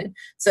complicated.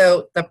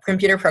 So the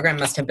computer program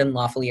must have been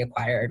lawfully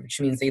acquired, which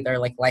means either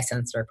like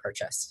licensed or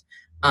purchased.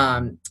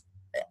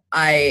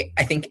 I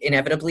think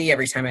inevitably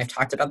every time I've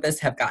talked about this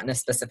have gotten a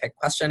specific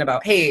question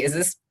about, hey, is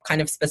this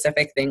kind of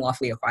specific thing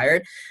lawfully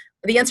acquired?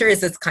 The answer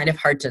is it's kind of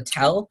hard to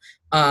tell,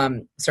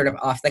 sort of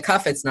off the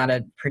cuff. It's not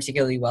a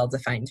particularly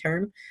well-defined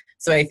term.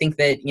 So I think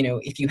that, you know,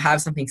 if you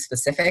have something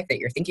specific that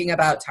you're thinking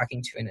about,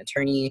 talking to an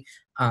attorney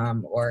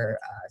or,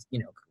 you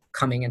know,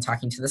 coming and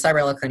talking to the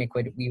Cyberlaw Clinic,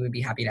 we would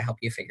be happy to help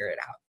you figure it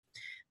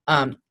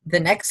out. The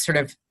next sort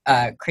of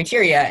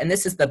criteria, and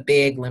this is the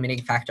big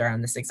limiting factor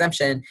on this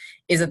exemption,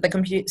 is that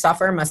the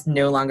software must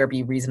no longer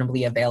be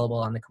reasonably available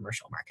on the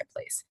commercial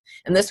marketplace.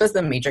 And this was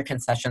the major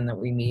concession that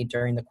we made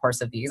during the course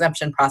of the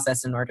exemption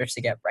process in order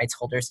to get rights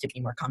holders to be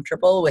more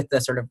comfortable with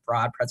the sort of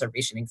broad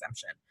preservation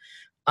exemption.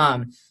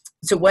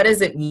 So what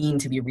does it mean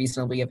to be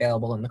reasonably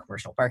available in the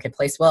commercial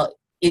marketplace? Well,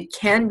 it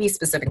can be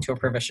specific to a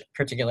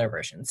particular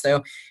version.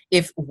 So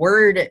if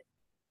Word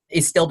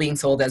is still being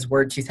sold as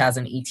Word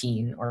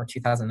 2018 or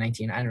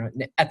 2019. I don't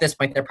know. At this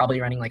point, they're probably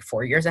running like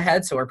 4 years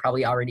ahead, so we're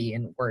probably already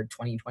in Word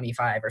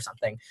 2025 or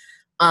something.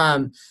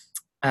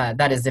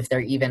 That is if they're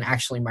even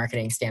actually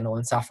marketing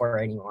standalone software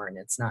anymore, and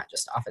it's not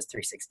just Office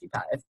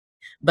 365.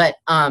 But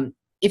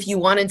if you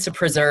wanted to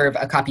preserve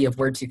a copy of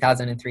Word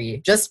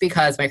 2003, just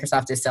because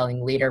Microsoft is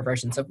selling later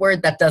versions of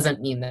Word, that doesn't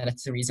mean that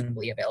it's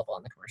reasonably available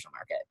on the commercial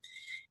market.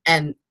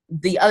 And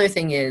the other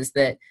thing is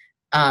that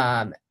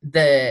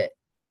the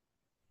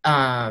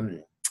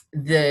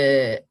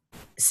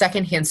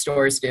secondhand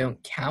stores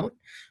don't count,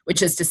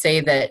 which is to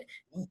say that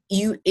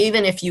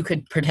even if you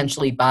could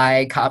potentially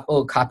buy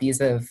copies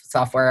of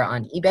software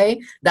on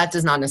eBay, that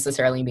does not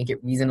necessarily make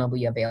it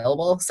reasonably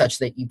available such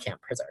that you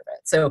can't preserve it.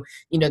 So,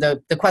 you know,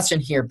 the question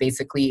here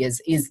basically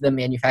is the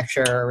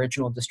manufacturer or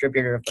original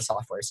distributor of the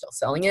software still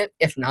selling it?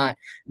 If not,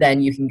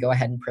 then you can go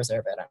ahead and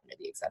preserve it under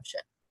the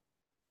exemption.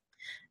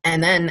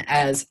 And then,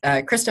 as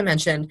Krista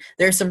mentioned,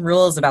 there are some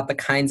rules about the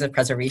kinds of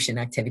preservation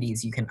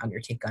activities you can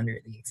undertake under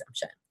the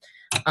exemption.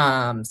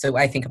 So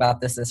I think about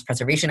this as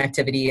preservation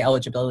activity,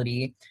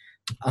 eligibility.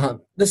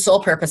 The sole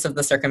purpose of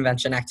the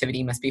circumvention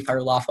activity must be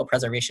for lawful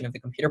preservation of the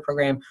computer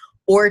program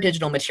or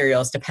digital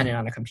materials dependent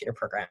on a computer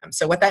program.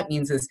 So what that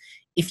means is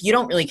if you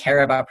don't really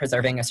care about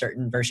preserving a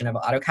certain version of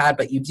AutoCAD,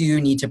 but you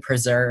do need to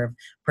preserve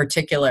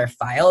particular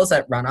files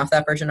that run off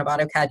that version of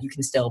AutoCAD, you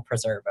can still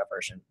preserve that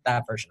version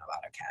of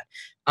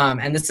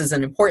AutoCAD. And this is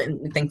an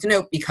important thing to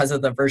note because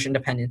of the version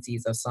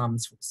dependencies of some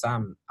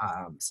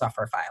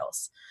software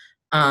files.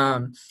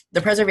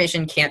 The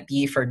preservation can't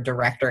be for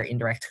direct or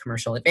indirect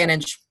commercial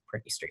advantage.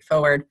 Pretty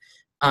straightforward,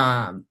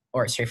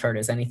 or as straightforward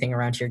as anything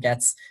around here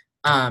gets.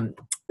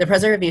 The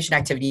preservation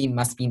activity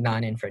must be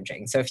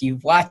non-infringing. So if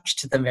you've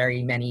watched the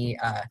very many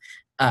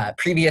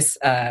previous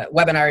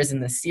webinars in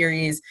this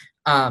series,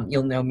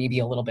 you'll know maybe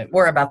a little bit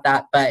more about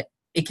that, but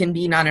it can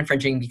be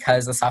non-infringing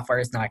because the software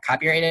is not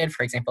copyrighted.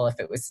 For example, if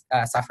it was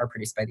software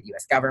produced by the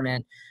US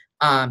government,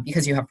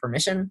 because you have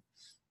permission,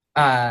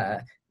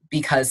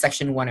 because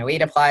Section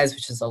 108 applies,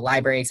 which is the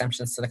library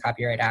exemptions to the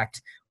Copyright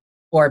Act,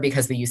 or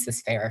because the use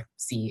is fair,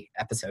 see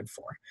episode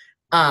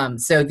 4.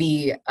 So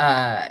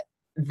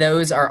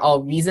those are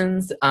all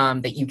reasons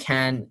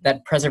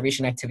that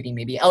preservation activity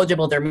may be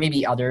eligible. There may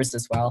be others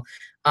as well,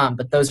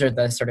 but those are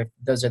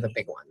the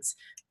big ones.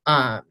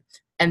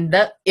 And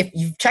that, if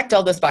you've checked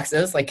all those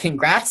boxes, like,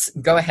 congrats,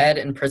 go ahead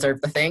and preserve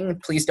the thing.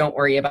 Please don't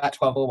worry about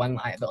 1201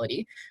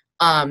 liability.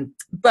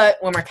 But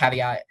one more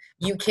caveat,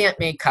 you can't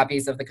make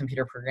copies of the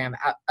computer program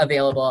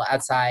available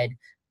outside,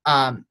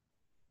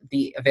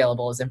 the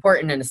available is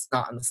important and it's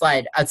not on the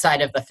slide,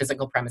 outside of the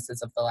physical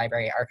premises of the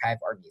library, archive,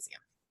 or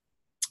museum.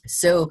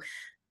 So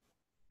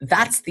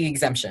that's the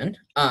exemption.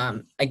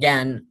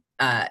 Again,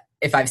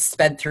 if I've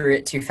sped through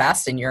it too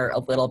fast and you're a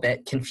little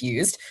bit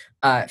confused,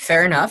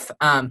 fair enough.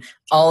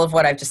 All of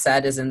what I've just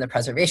said is in the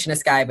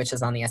Preservationist Guide, which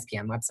is on the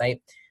SPM website.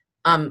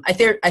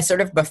 I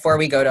sort of, before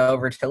we go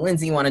over to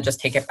Lyndsey, want to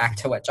just take it back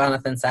to what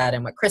Jonathan said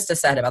and what Krista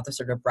said about the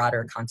sort of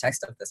broader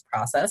context of this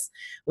process,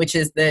 which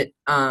is that,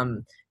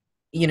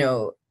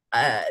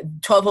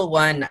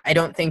 1201, I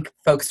don't think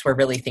folks were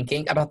really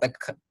thinking about the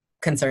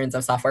concerns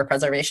of software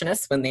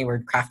preservationists when they were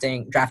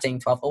drafting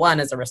 1201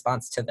 as a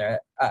response to the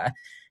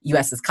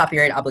US's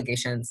copyright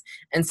obligations.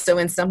 And so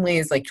in some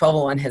ways, like,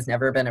 1201 has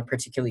never been a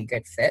particularly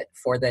good fit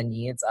for the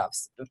needs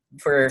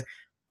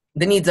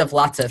of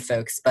lots of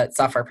folks, but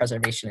software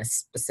preservationists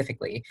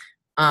specifically.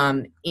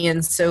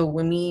 And so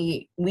when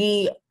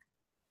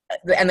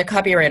and the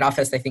Copyright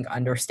Office, I think,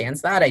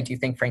 understands that. I do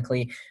think,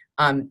 frankly,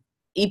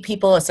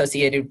 people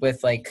associated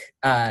with, like,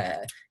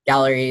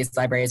 galleries,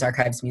 libraries,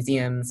 archives,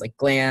 museums, like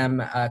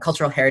GLAM,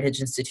 cultural heritage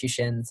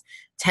institutions,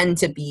 tend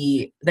to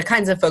be the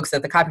kinds of folks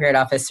that the Copyright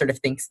Office sort of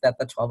thinks that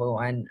the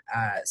 1201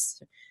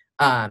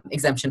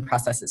 exemption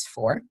process is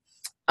for.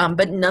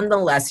 But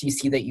nonetheless, you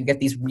see that you get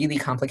these really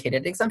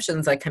complicated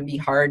exemptions that can be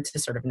hard to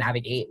sort of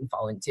navigate and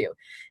fall into.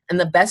 And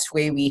the best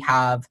way we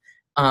have,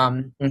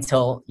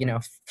 until,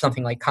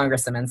 something like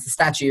Congress amends the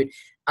statute,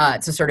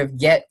 to sort of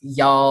get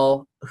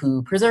y'all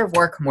who preserve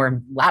work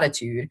more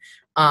latitude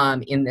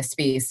in this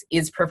space,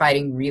 is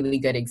providing really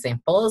good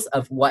examples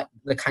of what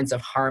the kinds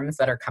of harms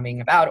that are coming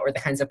about, or the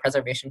kinds of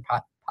preservation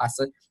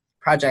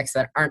projects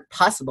that aren't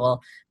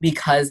possible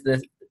because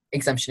the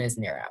exemption is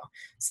narrow.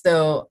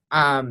 So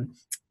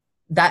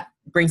that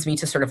brings me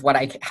to sort of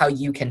how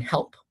you can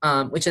help,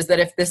 which is that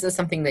if this is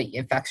something that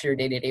affects your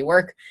day-to-day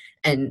work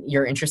and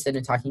you're interested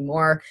in talking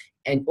more,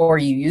 or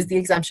you use the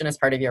exemption as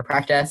part of your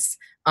practice,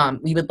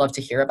 we would love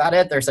to hear about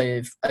it. There's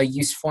a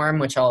use form,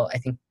 which I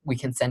think we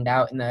can send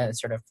out in the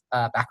sort of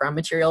background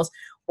materials,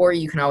 or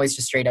you can always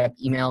just straight up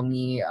email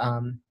me,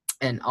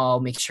 and I'll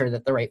make sure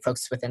that the right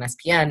folks within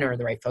SPN or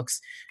the right folks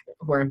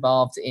who are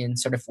involved in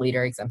sort of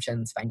later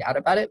exemptions find out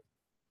about it.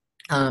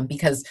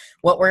 Because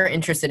what we're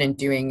interested in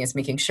doing is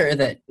making sure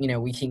that,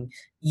 we can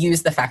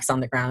use the facts on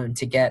the ground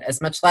to get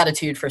as much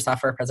latitude for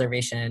software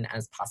preservation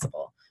as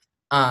possible.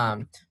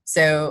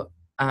 So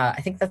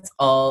I think that's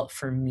all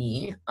for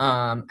me.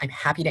 I'm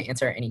happy to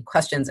answer any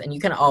questions, and you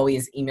can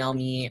always email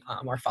me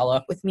or follow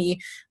up with me.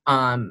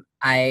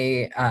 Although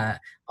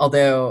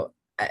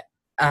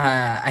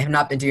I have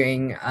not been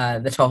doing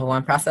the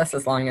 1201 process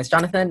as long as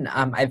Jonathan,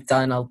 I've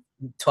done a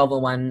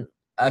 1201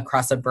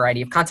 across a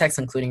variety of contexts,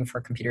 including for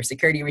computer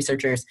security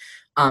researchers.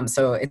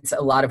 So it's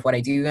a lot of what I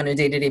do on a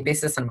day-to-day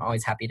basis, and I'm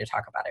always happy to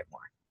talk about it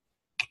more.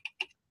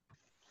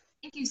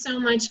 Thank you so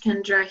much,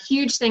 Kendra.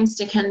 Huge thanks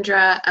to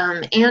Kendra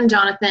and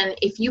Jonathan.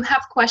 If you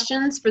have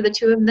questions for the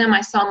two of them,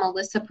 I saw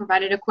Melissa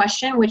provided a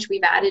question, which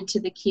we've added to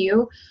the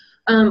queue.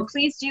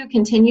 Please do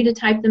continue to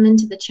type them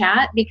into the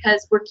chat,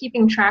 because we're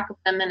keeping track of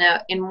them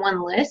in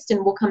one list,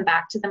 and we'll come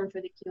back to them for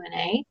the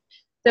Q&A.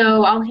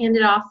 So I'll hand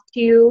it off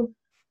to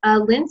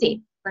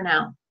Lyndsey for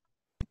now.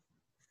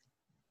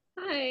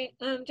 Hi,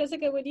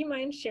 Jessica, would you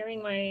mind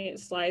sharing my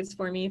slides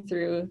for me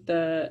through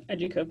the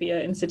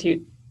Educopia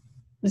Institute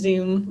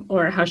Zoom,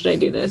 or how should I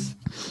do this?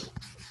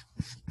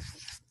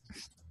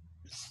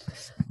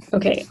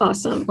 Okay,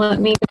 awesome.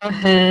 Let me go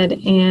ahead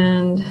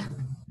and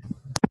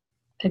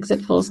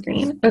exit full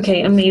screen.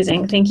 Okay,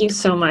 amazing. Thank you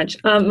so much.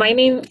 My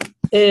name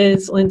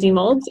is Lyndsey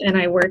Moulds, and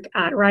I work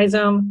at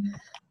Rhizome.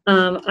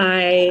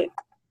 I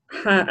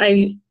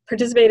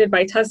participated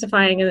by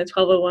testifying in the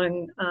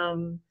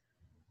 1201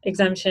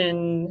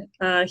 exemption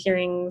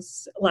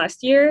hearings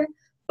last year,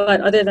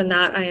 but other than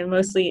that, I am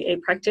mostly a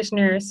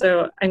practitioner,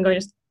 so I'm going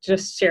to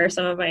just share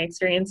some of my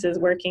experiences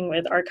working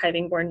with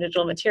archiving born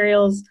digital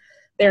materials.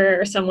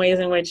 There are some ways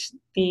in which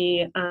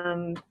the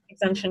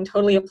exemption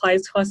totally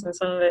applies to us,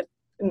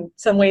 and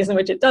some ways in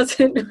which it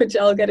doesn't, which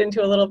I'll get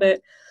into a little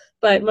bit.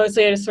 But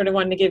mostly I just sort of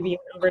wanted to give you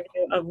an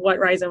overview of what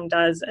Rhizome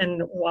does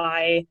and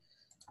why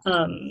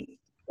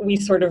we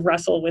sort of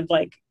wrestle with,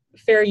 like,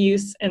 fair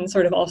use, and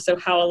sort of also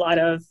how a lot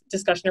of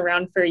discussion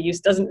around fair use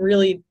doesn't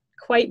really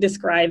quite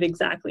describe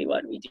exactly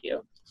what we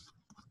do.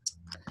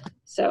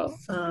 So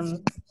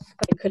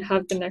I could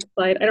have the next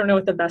slide. I don't know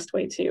what the best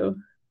way to,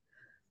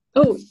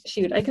 oh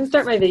shoot, I can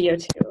start my video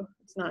too.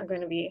 It's not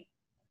going to be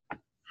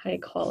high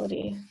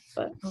quality,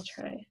 but I'll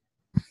try.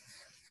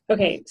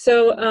 Okay,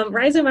 so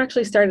Rhizome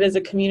actually started as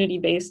a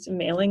community-based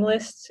mailing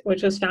list,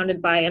 which was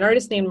founded by an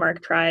artist named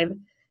Mark Tribe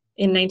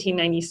in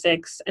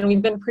 1996, and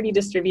we've been pretty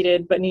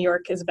distributed, but New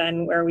York has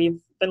been where we've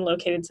been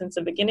located since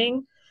the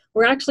beginning.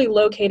 we're actually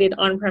located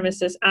on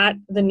premises at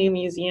the New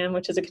Museum,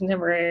 which is a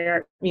contemporary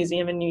art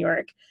museum in New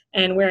York,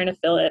 and we're an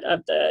affiliate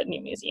of the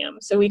New Museum.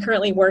 So we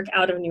currently work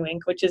out of New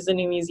Ink, which is the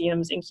New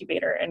Museum's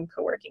incubator and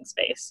co-working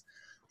space.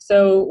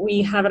 So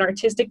we have an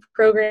artistic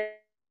program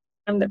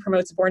that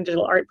promotes born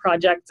digital art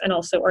projects and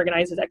also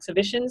organizes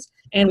exhibitions.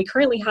 And we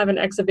currently have an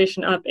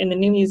exhibition up in the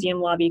New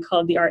Museum lobby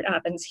called The Art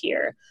Happens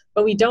Here.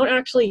 But we don't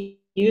actually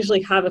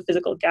usually have a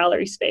physical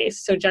gallery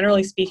space. So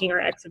generally speaking,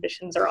 our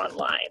exhibitions are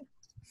online.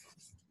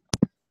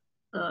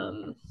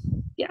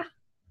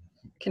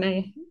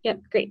 Yeah,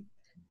 great.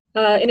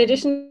 In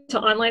addition to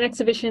online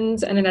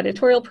exhibitions and an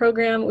editorial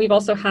program, we've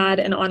also had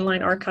an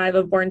online archive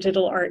of born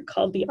digital art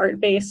called the Art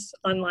Base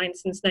online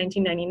since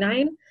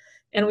 1999.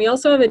 And we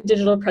also have a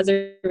digital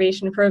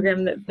preservation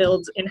program that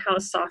builds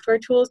in-house software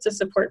tools to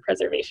support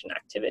preservation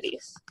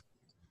activities.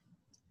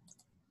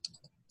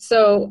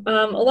 So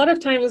a lot of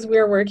times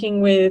we're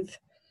working with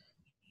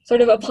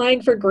sort of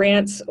applying for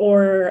grants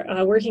or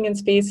working in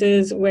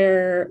spaces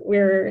where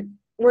we're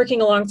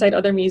working alongside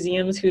other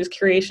museums whose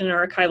curation and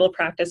archival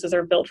practices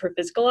are built for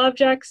physical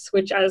objects,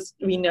 which, as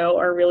we know,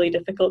 are really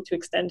difficult to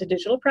extend to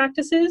digital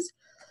practices.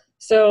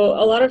 So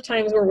a lot of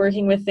times we're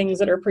working with things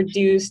that are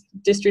produced,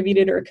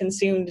 distributed, or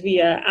consumed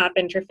via app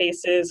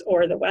interfaces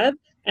or the web.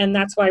 And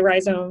that's why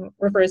Rhizome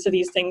refers to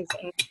these things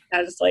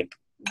as like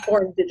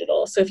born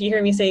digital. So if you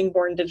hear me saying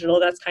born digital,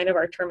 that's kind of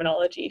our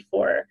terminology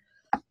for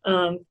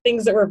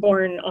things that were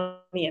born on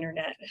the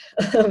internet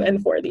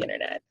and for the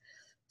internet.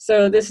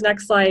 So this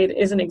next slide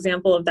is an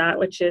example of that,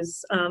 which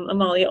is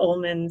Amalia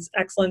Ullman's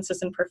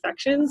Excellences and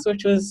Perfections,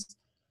 which was,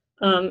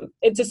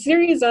 it's a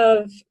series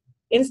of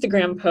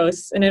Instagram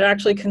posts, and it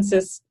actually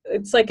consists,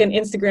 it's like an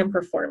Instagram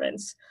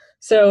performance.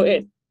 So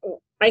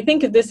I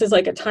think of this as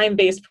like a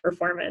time-based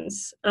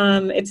performance.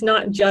 It's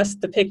not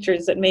just the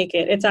pictures that make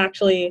it, it's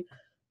actually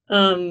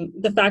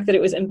the fact that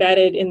it was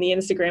embedded in the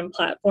Instagram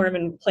platform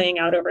and playing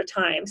out over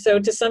time. So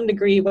to some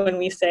degree, when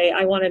we say,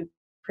 I want to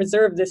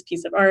preserve this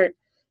piece of art,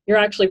 you're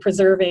actually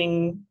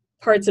preserving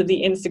parts of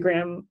the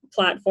Instagram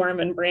platform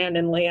and brand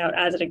and layout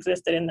as it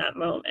existed in that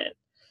moment.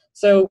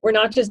 So we're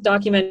not just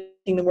documenting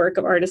the work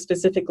of artists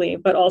specifically,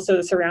 but also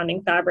the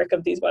surrounding fabric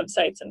of these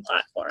websites and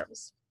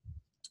platforms.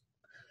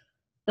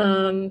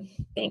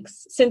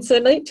 Thanks. Since the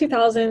late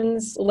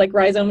 2000s, like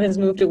Rhizome has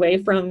moved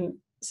away from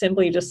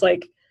simply just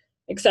like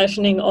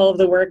accessioning all of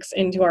the works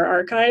into our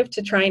archive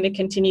to trying to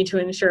continue to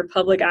ensure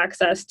public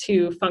access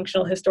to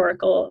functional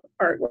historical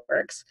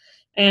artworks.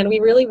 And we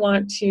really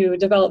want to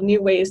develop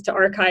new ways to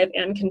archive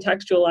and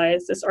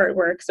contextualize this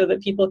artwork so that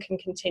people can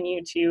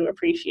continue to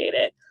appreciate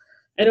it.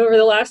 And over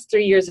the last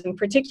 3 years in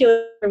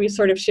particular, we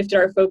sort of shifted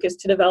our focus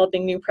to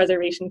developing new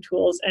preservation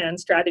tools and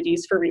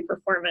strategies for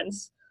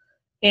reperformance.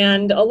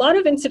 And a lot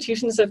of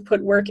institutions have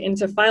put work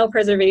into file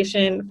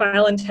preservation,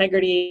 file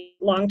integrity,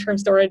 long-term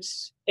storage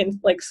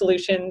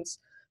solutions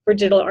for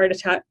digital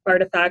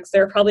artifacts.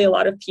 There are probably a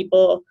lot of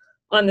people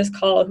on this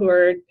call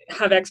who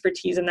have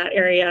expertise in that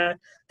area.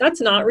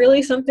 That's not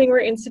really something we're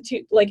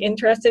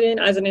interested in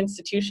as an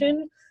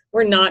institution.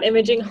 We're not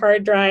imaging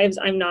hard drives.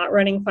 I'm not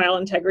running file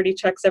integrity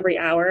checks every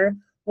hour.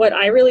 What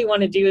I really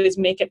want to do is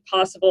make it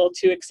possible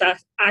to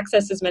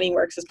access as many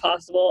works as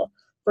possible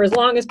for as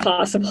long as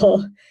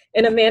possible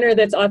in a manner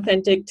that's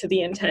authentic to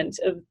the intent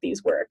of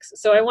these works.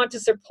 So I want to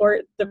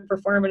support the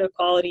performative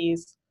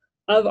qualities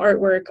of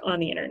artwork on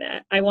the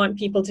internet. I want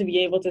people to be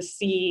able to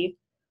see,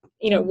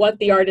 what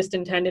the artist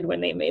intended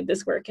when they made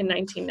this work in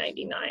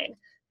 1999.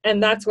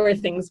 And that's where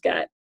things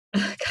get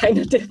kind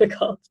of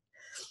difficult.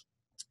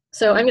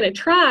 So I'm going to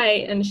try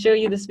and show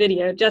you this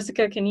video.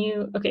 Jessica,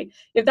 okay,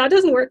 if that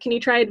doesn't work, can you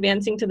try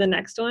advancing to the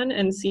next one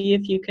and see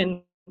if you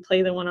can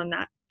play the one on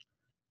that?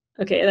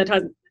 Okay,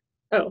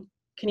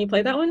 can you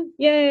play that one?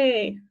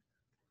 Yay!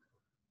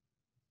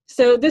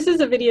 So this is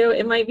a video,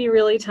 it might be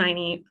really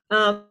tiny.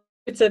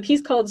 It's a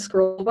piece called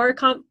Scroll Bar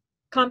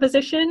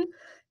Composition,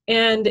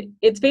 and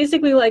it's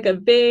basically like a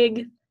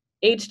big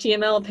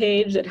HTML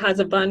page that has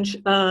a bunch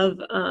of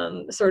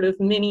sort of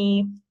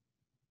mini,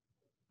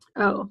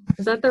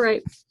 is that the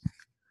right?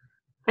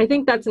 I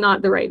think that's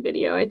not the right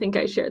video. I think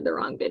I shared the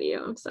wrong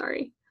video, I'm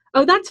sorry.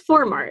 Oh, that's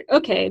form art.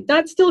 Okay,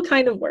 that still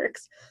kind of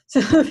works.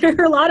 So there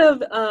are a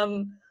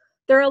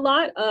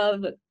lot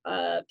of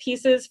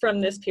pieces from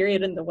this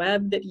period in the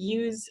web that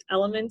use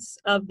elements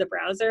of the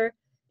browser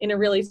in a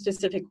really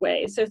specific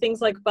way. So things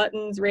like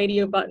buttons,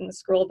 radio buttons,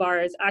 scroll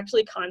bars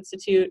actually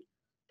constitute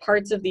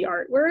parts of the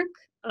artwork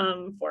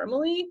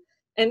formally.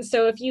 And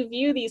so if you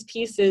view these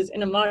pieces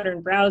in a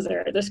modern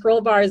browser, the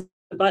scroll bars,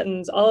 the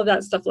buttons, all of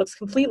that stuff looks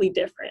completely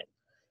different.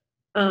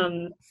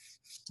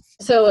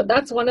 So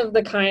that's one of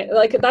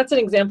the that's an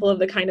example of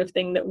the kind of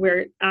thing that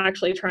we're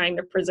actually trying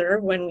to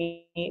preserve when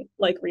we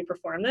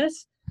reperform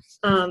this,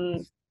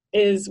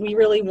 is we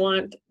really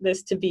want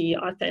this to be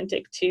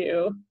authentic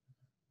to,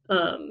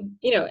 and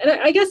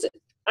I guess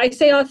I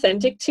say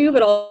authentic to,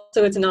 but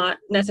also it's not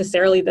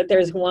necessarily that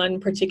there's one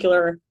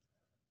particular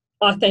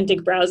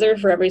authentic browser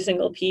for every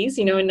single piece.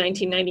 In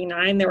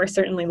 1999, there were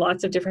certainly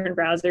lots of different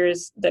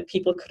browsers that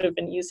people could have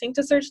been using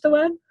to search the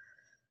web.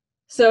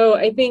 So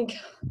I think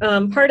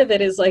part of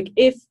it is like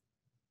if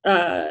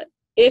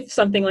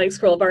something like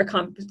scroll bar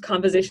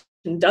composition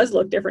does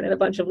look different in a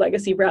bunch of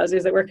legacy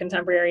browsers that were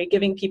contemporary,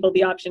 giving people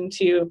the option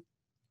to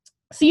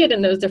see it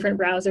in those different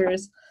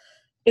browsers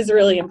is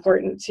really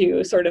important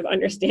to sort of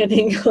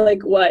understanding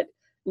like what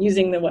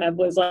using the web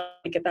was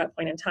like at that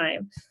point in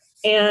time.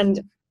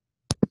 And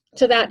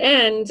to that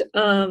end,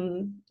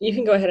 you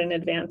can go ahead and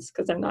advance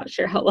because I'm not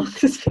sure how long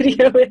this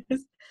video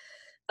is.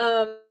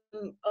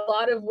 A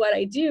lot of what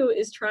I do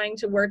is trying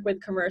to work with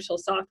commercial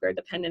software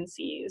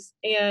dependencies.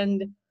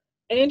 And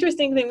an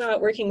interesting thing about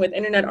working with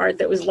internet art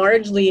that was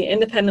largely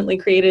independently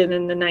created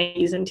in the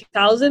 90s and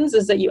 2000s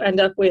is that you end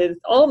up with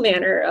all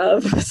manner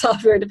of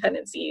software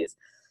dependencies.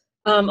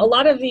 A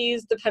lot of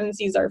these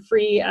dependencies are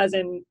free, as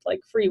in like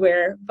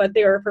freeware, but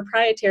they are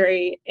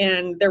proprietary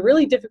and they're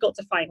really difficult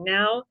to find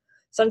now.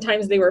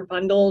 Sometimes they were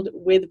bundled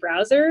with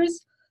browsers.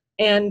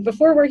 And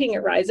before working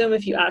at Rhizome,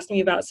 if you asked me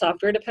about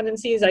software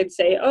dependencies, I'd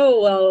say,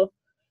 oh, well,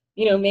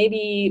 you know,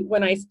 maybe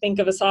when I think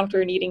of a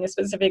software needing a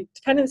specific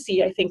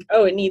dependency, I think,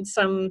 oh, it needs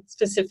some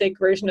specific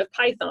version of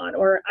Python,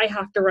 or I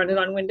have to run it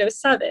on Windows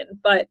 7.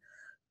 But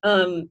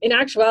in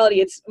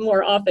actuality, it's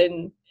more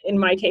often, in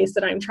my case,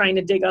 that I'm trying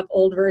to dig up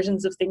old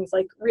versions of things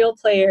like Real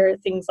Player,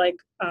 things like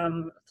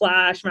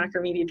Flash,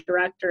 Macromedia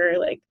Director,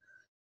 like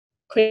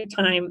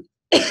QuickTime,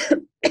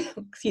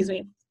 excuse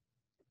me.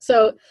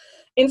 So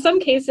in some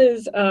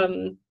cases,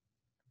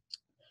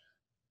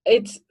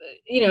 it's,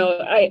 you know,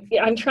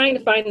 I'm trying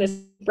to find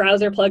this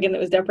browser plugin that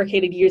was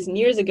deprecated years and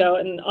years ago,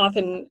 and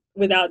often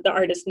without the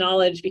artist's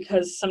knowledge,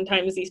 because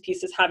sometimes these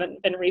pieces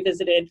haven't been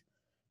revisited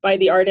by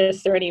the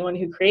artists or anyone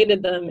who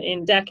created them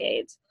in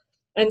decades.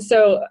 And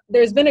so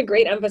there's been a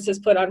great emphasis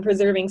put on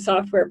preserving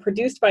software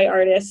produced by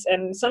artists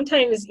and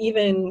sometimes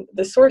even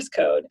the source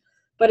code.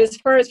 But as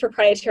far as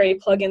proprietary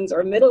plugins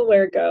or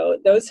middleware go,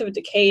 those have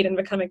decayed and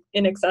become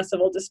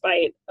inaccessible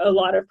despite a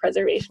lot of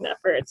preservation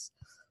efforts.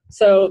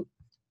 So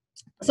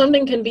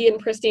something can be in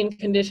pristine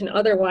condition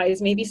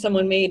otherwise. Maybe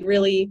someone made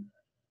really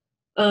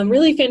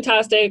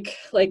fantastic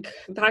like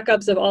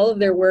backups of all of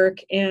their work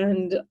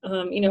and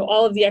you know,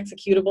 all of the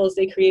executables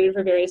they created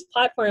for various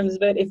platforms.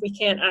 But if we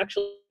can't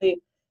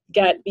actually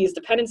get these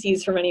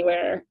dependencies from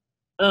anywhere,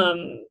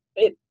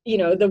 you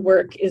know, the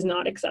work is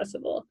not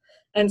accessible.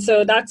 And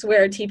so that's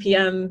where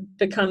TPM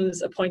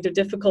becomes a point of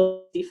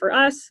difficulty for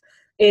us.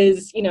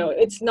 Is, you know,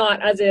 it's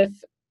not as if,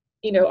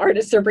 you know,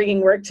 artists are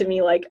bringing work to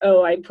me like,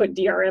 oh, I put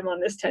DRM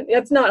on this 10.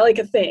 That's not like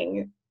a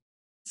thing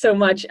so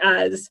much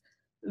as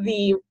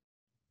the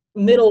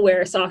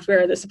middleware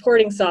software, the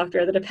supporting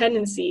software, the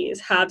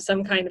dependencies have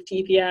some kind of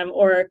TPM,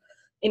 or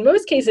in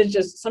most cases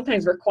just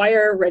sometimes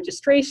require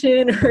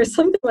registration or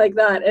something like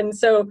that. And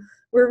so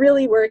we're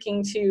really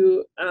working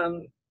to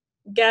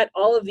get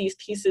all of these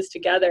pieces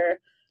together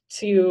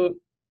to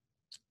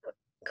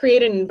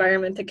create an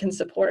environment that can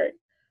support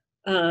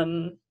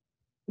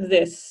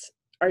this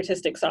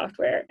artistic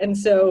software. And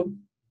so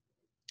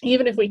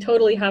even if we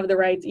totally have the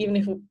rights, even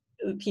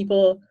if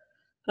people,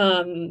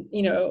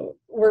 you know,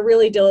 we're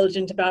really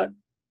diligent about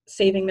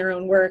saving their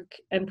own work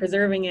and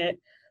preserving it,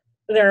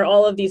 there are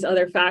all of these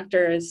other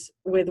factors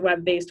with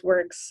web-based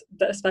works,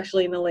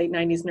 especially in the late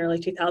 90s and early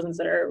 2000s,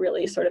 that are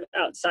really sort of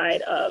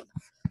outside of,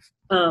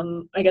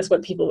 I guess,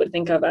 what people would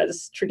think of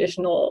as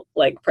traditional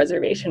like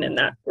preservation in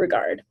that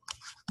regard.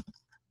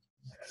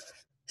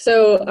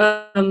 So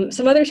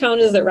some other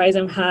challenges that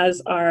Rhizome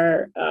has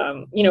are,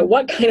 you know,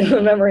 what kind of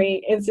a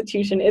memory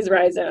institution is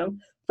Rhizome?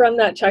 From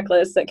that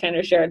checklist that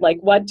Kendra shared, like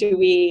what do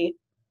we,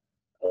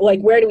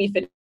 like where do we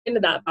fit into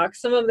that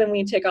box? Some of them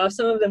we tick off,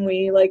 some of them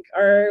we like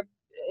are,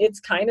 it's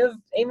kind of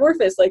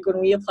amorphous, like when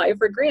we apply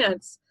for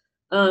grants.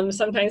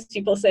 Sometimes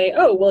people say,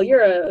 oh, well,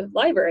 you're a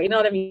library,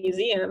 not a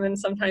museum. And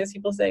sometimes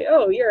people say,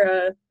 oh, you're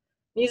a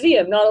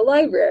museum, not a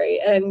library.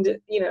 And,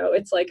 you know,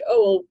 it's like,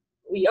 oh, well,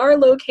 we are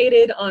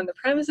located on the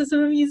premises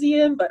of a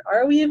museum, but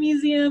are we a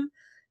museum?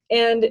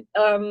 And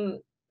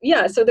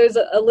yeah, so there's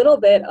a little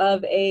bit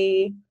of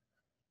a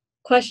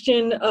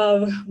question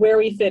of where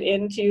we fit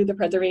into the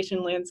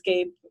preservation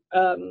landscape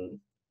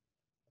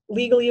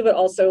legally, but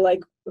also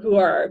like who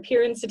are our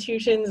peer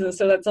institutions. And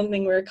so that's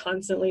something we're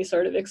constantly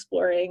sort of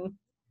exploring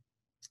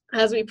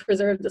as we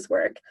preserve this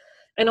work.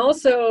 And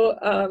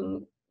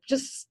also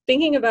just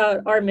thinking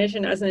about our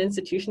mission as an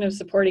institution of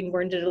supporting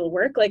born digital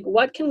work, like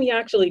what can we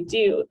actually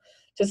do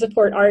to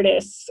support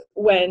artists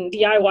when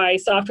DIY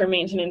software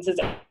maintenance is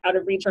out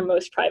of reach for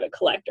most private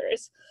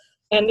collectors?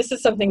 And this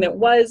is something that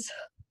was,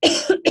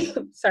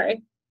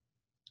 sorry,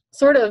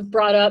 sort of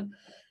brought up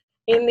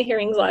in the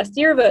hearings last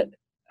year, but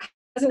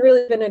hasn't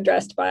really been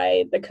addressed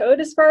by the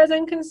code as far as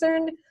I'm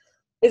concerned,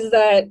 is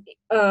that,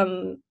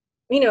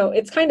 you know,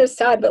 it's kind of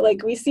sad, but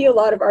like we see a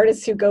lot of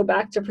artists who go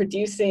back to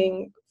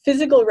producing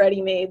physical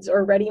ready-mades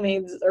or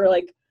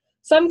like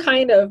some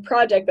kind of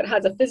project that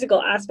has a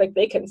physical aspect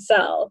they can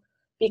sell,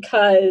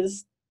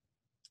 because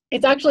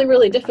it's actually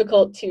really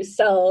difficult to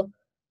sell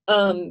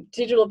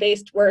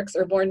digital-based works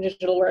or born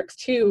digital works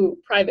to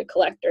private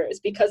collectors,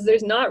 because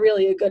there's not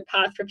really a good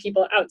path for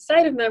people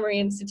outside of memory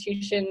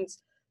institutions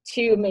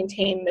to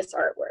maintain this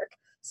artwork.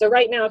 So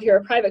right now, if you're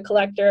a private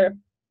collector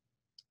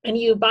and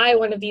you buy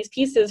one of these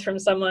pieces from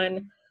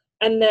someone,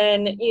 and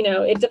then, you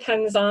know, it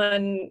depends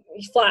on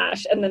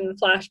flash, and then the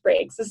flash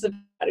breaks. This is a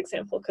bad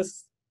example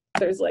because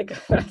there's like,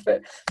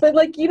 but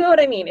like, you know what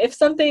I mean? If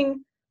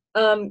something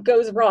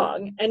goes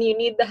wrong and you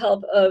need the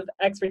help of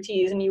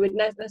expertise, and you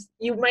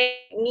might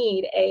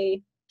need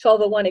a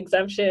 1201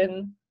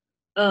 exemption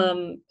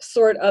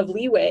sort of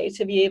leeway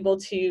to be able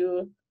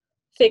to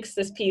fix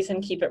this piece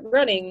and keep it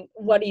running,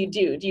 what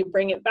do? Do you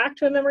bring it back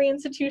to a memory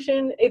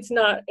institution? It's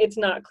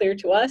not clear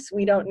to us.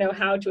 We don't know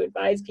how to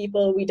advise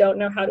people. We don't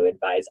know how to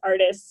advise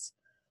artists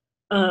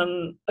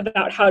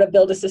about how to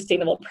build a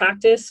sustainable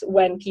practice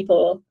when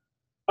people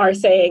are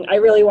saying, I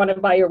really want to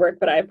buy your work,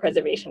 but I have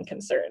preservation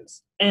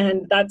concerns.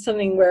 And that's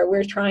something where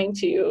we're trying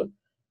to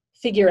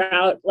figure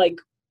out like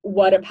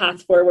what a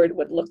path forward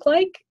would look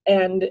like.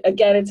 And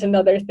again, it's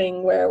another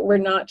thing where we're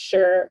not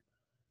sure,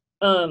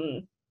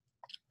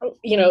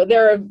 you know,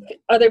 there are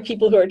other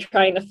people who are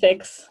trying to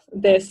fix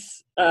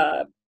this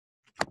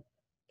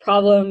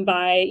problem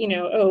by, you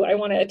know, oh, I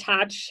want to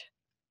attach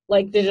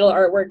like digital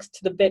artworks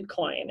to the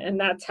Bitcoin, and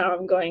that's how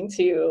I'm going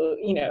to,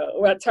 you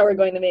know, that's how we're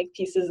going to make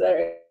pieces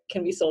that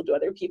can be sold to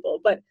other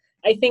people. But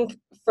I think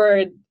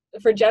for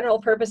general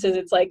purposes,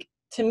 it's like,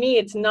 to me,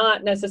 it's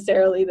not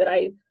necessarily that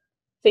I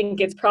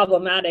think it's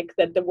problematic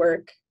that the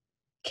work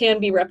can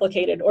be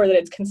replicated or that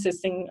it's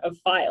consisting of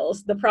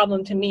files. The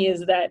problem to me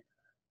is that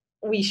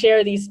we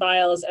share these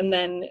files and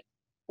then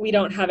we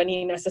don't have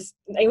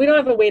we don't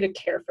have a way to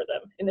care for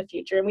them in the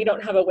future, and we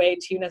don't have a way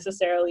to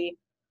necessarily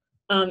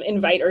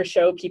invite or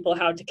show people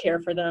how to care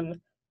for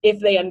them if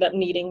they end up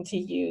needing to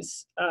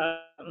use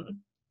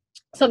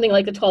something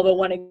like the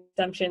 1201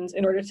 exemptions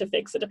in order to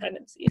fix the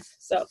dependencies.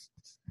 So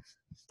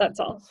that's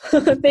all.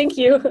 Thank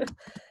you.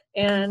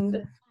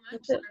 And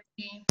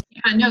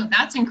yeah, no,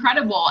 that's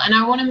incredible. And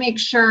I want to make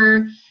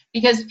sure,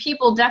 because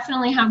people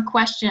definitely have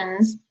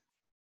questions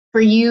for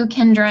you,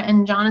 Kendra,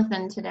 and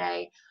Jonathan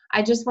today.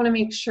 I just want to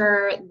make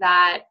sure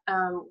that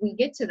we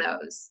get to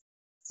those.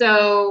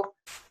 So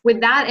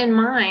with that in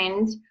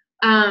mind,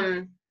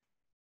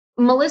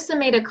 Melissa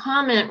made a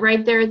comment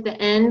right there at the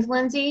end,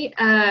 Lyndsey,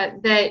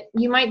 that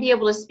you might be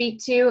able to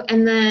speak to,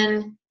 and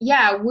then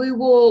yeah,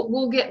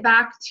 we'll get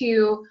back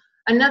to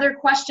another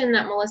question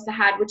that Melissa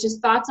had, which is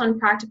thoughts on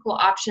practical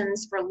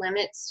options for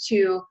limits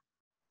to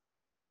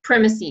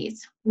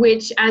premises,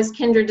 which, as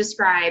Kendra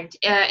described,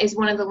 is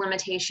one of the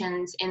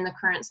limitations in the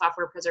current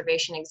software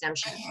preservation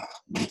exemption.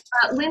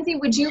 Lyndsey,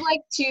 would you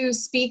like to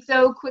speak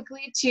though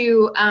quickly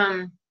to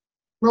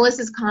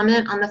Melissa's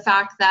comment on the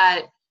fact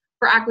that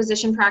for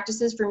acquisition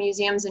practices for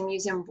museums and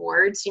museum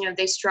boards, you know,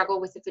 they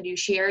struggle with the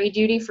fiduciary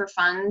duty for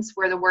funds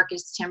where the work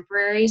is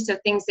temporary, so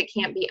things that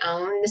can't be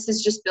owned. This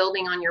is just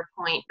building on your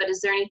point, but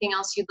is there anything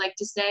else you'd like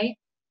to say?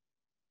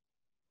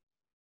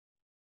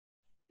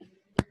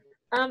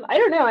 I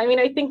don't know. I mean,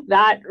 I think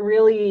that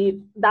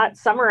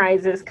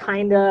summarizes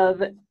kind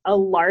of a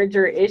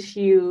larger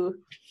issue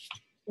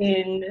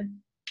in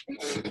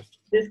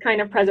this kind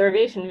of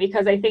preservation,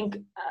 because I think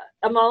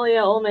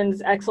Amalia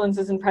Ullman's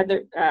Excellences and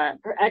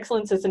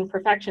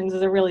Perfections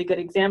is a really good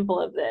example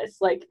of this.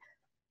 Like,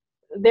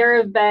 there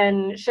have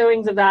been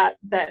showings of that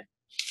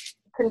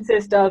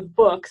consist of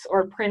books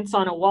or prints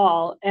on a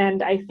wall,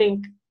 and I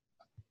think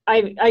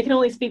I can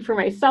only speak for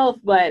myself,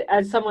 but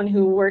as someone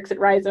who works at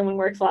Rhizome and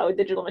works a lot with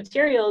digital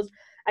materials,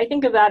 I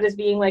think of that as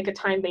being like a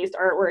time-based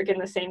artwork in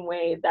the same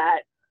way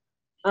that,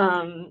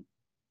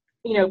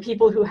 you know,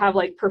 people who have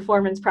like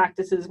performance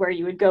practices where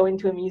you would go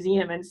into a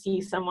museum and see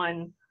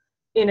someone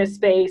in a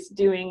space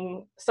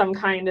doing some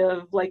kind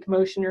of like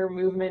motion or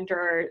movement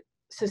or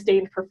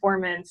sustained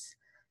performance.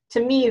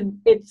 To me,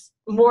 it's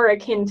more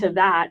akin to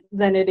that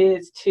than it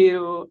is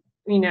to,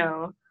 you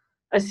know,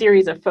 a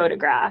series of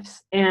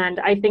photographs. And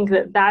I think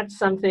that that's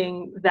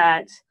something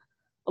that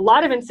a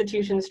lot of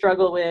institutions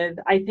struggle with.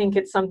 I think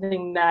it's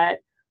something that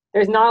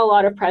there's not a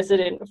lot of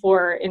precedent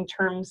for in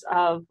terms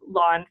of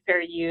law and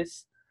fair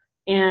use.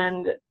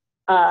 And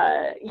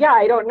yeah,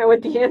 I don't know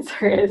what the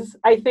answer is.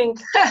 I think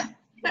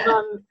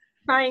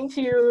trying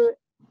to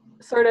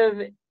sort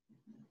of,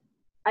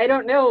 I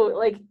don't know,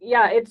 like,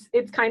 yeah,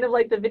 it's kind of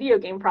like the video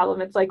game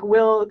problem. It's like,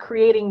 will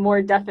creating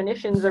more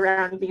definitions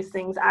around these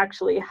things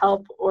actually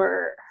help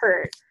or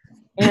hurt?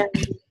 And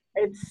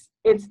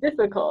it's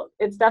difficult.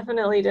 It's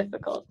definitely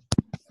difficult.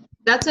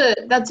 That's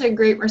a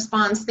great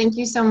response. Thank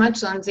you so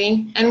much,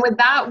 Lyndsey. And with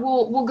that,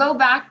 we'll go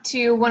back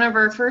to one of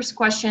our first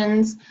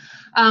questions.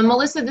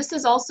 Melissa, this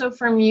is also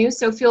from you,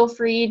 so feel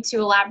free to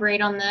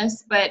elaborate on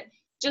this, but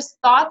just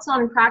thoughts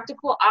on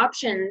practical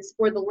options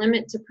for the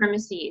limit to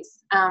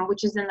premises,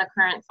 which is in the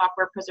current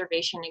software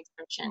preservation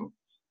exemption.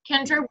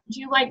 Kendra, would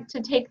you like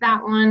to take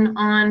that one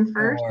on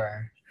first?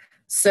 Sure.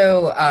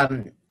 So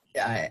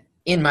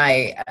in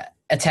my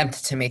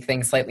attempt to make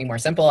things slightly more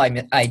simple,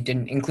 I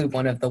didn't include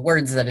one of the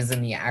words that is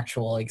in the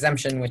actual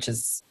exemption, which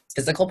is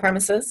physical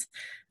premises,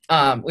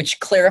 which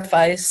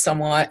clarifies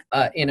somewhat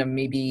in a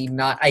maybe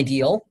not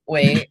ideal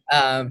way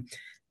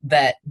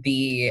that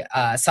the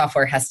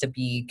software has to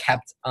be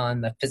kept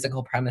on the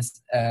physical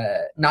premise,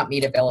 not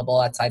made available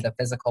outside the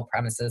physical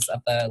premises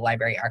of the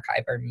library,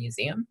 archive, or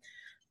museum.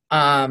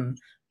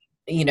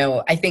 You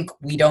know, I think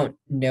we don't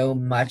know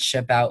much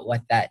about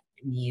what that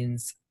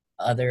means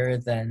other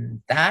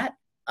than that.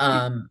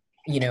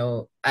 You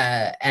know,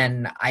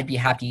 and I'd be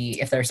happy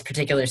if there's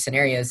particular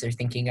scenarios they're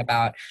thinking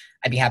about,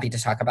 I'd be happy to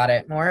talk about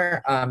it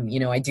more. You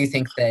know, I do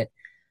think that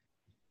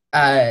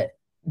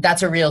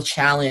that's a real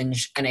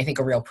challenge, and I think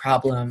a real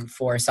problem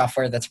for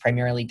software that's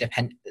primarily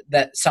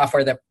that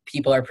software that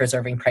people are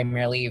preserving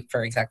primarily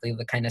for exactly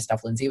the kind of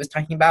stuff Lyndsey was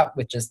talking about,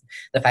 which is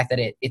the fact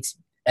that it's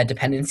a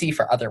dependency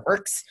for other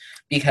works.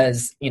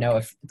 Because, you know,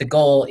 if the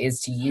goal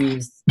is to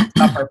use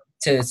software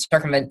to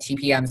circumvent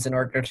TPMs in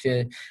order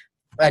to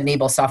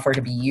enable software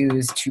to be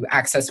used to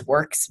access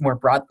works more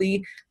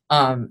broadly,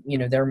 you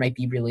know, there might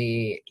be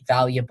really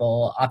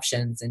valuable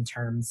options in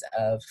terms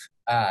of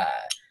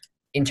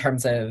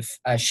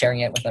sharing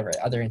it with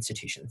other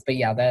institutions. But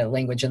yeah, the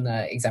language in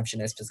the exemption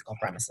is physical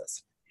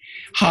premises.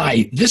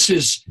 Hi, this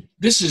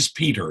is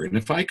Peter, and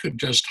if I could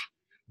just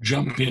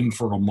jump in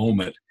for a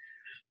moment.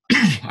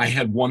 I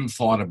had one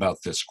thought about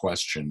this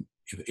question.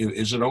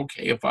 Is it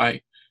okay if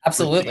I?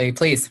 Absolutely,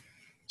 please.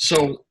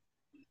 So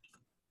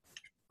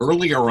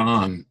earlier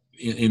on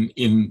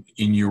in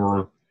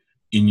your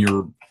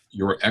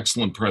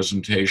excellent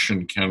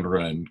presentation,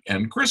 Kendra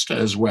and Krista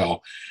as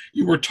well,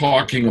 you were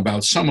talking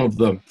about some of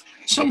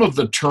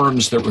the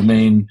terms that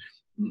remain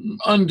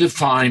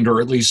undefined,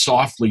 or at least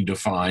softly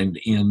defined,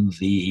 in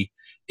the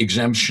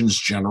exemptions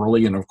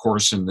generally, and of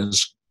course in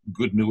this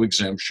good new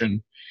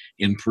exemption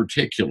in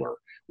particular.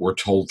 We're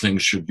told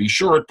things should be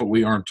short, but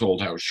we aren't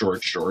told how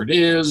short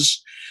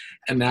is.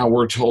 And now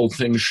we're told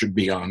things should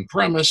be on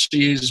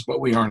premises, but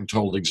we aren't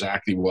told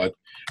exactly what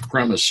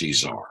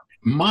premises are.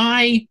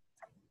 My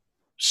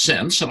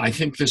sense, and I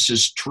think this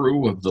is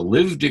true of the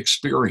lived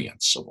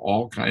experience of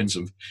all kinds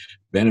of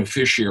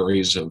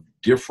beneficiaries of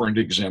different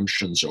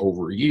exemptions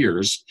over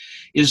years,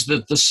 is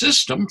that the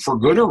system, for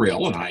good or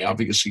ill, and I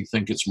obviously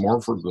think it's more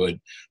for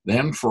good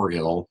than for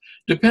ill,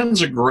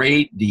 depends a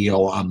great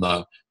deal on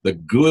the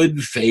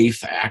good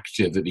faith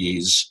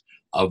activities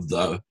of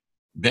the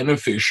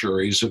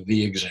beneficiaries of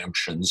the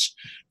exemptions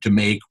to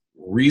make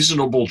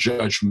reasonable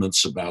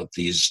judgments about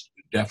these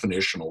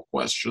definitional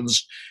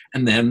questions,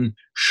 and then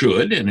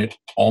should, and it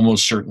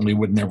almost certainly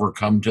would never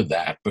come to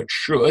that, but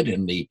should,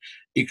 in the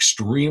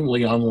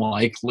extremely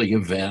unlikely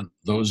event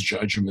those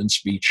judgments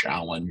be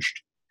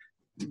challenged,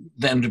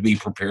 then to be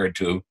prepared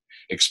to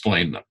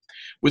explain them.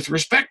 With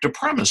respect to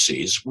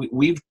premises,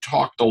 we've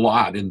talked a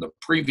lot in the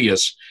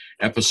previous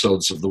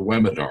episodes of the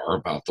webinar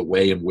about the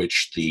way in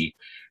which the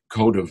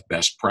Code of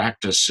Best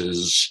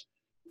Practices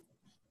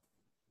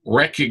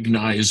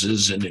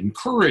recognizes and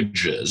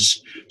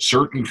encourages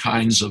certain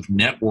kinds of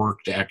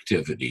networked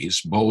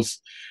activities, both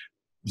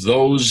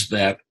those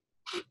that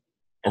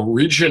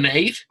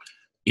originate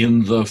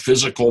in the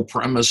physical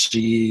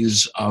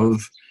premises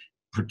of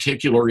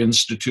particular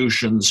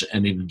institutions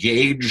and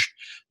engage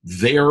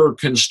their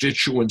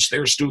constituents,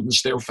 their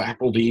students, their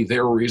faculty,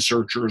 their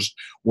researchers,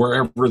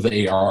 wherever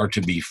they are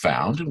to be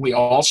found. And we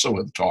also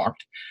have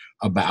talked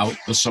about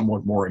the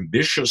somewhat more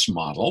ambitious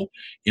model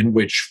in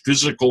which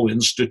physical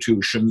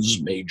institutions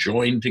may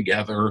join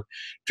together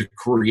to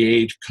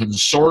create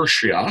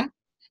consortia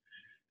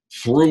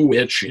through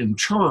which, in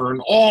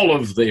turn, all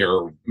of their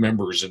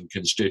members and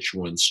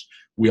constituents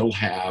will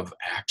have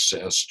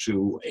access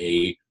to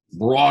a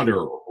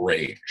broader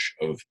range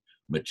of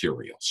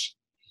materials.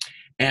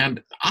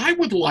 And I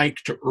would like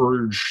to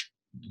urge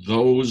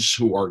those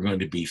who are going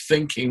to be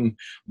thinking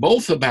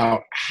both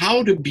about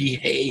how to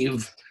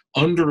behave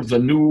under the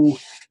new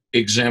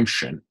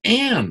exemption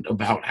and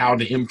about how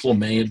to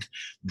implement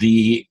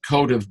the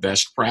Code of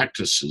Best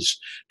Practices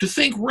to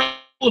think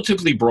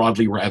relatively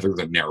broadly rather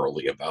than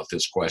narrowly about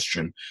this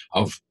question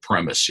of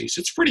premises.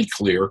 It's pretty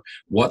clear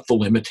what the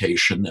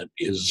limitation that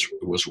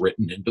was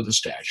written into the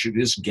statute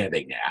is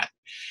getting at.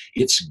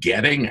 It's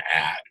getting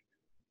at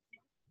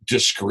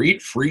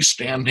discrete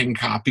freestanding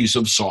copies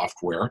of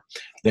software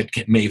that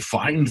may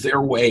find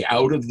their way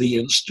out of the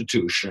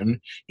institution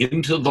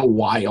into the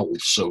wild,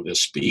 so to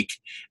speak,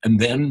 and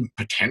then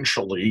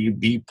potentially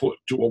be put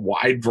to a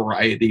wide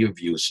variety of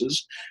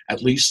uses,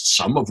 at least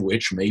some of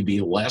which may be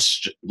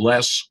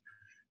less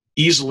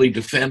easily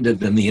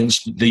defended than the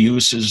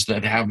uses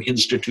that have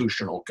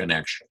institutional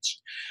connections.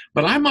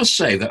 But I must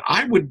say that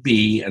I would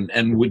be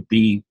and would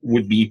be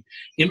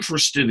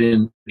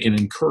interested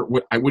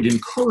I would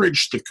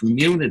encourage the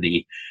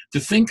community to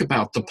think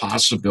about the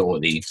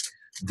possibility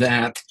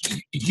that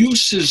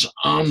uses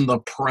on the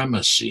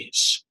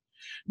premises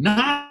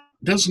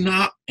does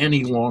not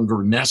any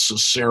longer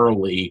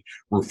necessarily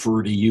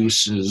refer to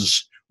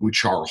uses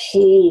which are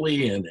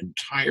wholly and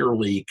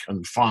entirely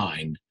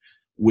confined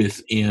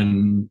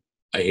within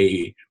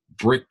a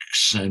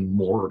bricks and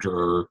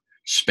mortar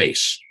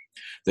space.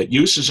 That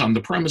uses on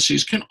the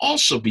premises can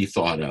also be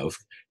thought of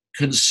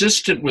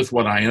consistent with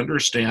what I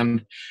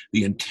understand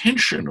the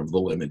intention of the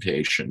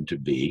limitation to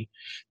be,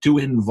 to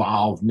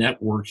involve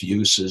network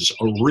uses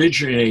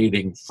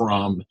originating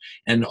from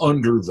and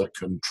under the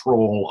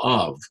control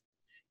of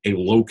a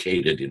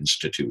located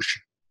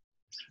institution.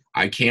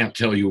 I can't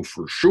tell you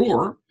for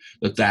sure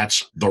that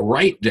that's the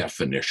right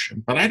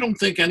definition, but I don't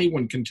think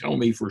anyone can tell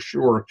me for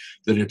sure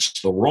that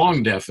it's the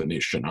wrong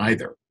definition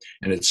either.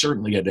 And it's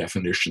certainly a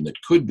definition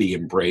that could be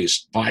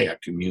embraced by a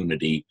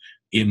community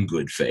in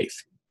good faith.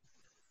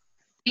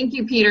 Thank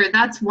you, Peter.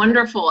 That's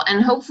wonderful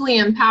and hopefully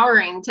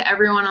empowering to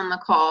everyone on the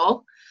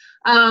call.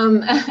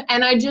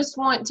 And I just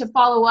want to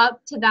follow up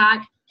to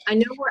that. I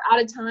know we're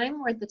out of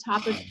time. We're at the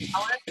top of the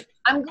hour.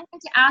 I'm going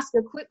to ask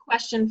a quick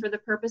question for the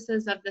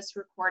purposes of this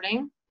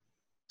recording.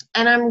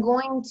 And I'm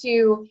going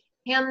to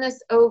hand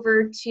this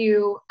over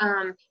to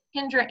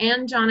Kendra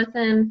and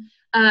Jonathan.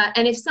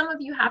 And if some of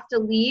you have to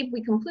leave,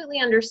 we completely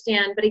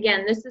understand. But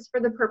again, this is for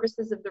the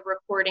purposes of the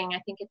recording.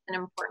 I think it's an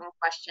important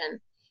question.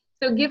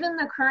 So given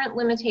the current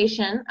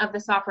limitation of the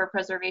software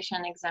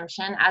preservation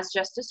exemption, as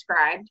just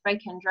described by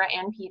Kendra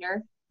and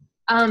Peter,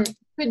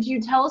 could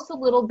you tell us a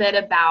little bit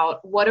about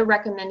what a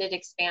recommended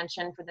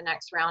expansion for the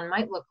next round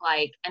might look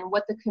like and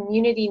what the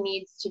community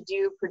needs to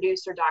do,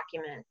 produce, or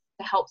document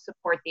to help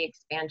support the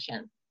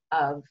expansion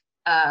of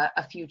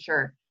a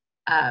future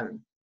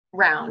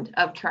round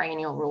of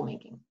triennial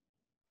rulemaking?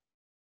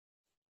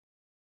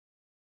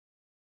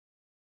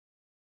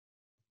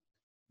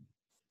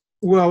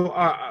 Well,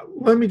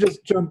 let me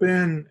just jump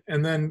in,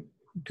 and then,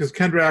 because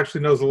Kendra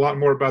actually knows a lot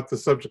more about the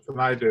subject than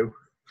I do.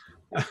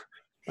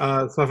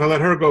 So if I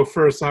let her go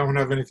first, I won't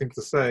have anything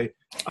to say.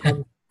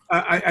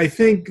 I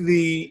think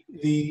the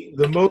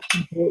most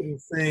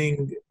important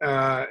thing,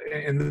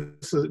 and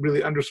this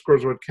really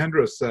underscores what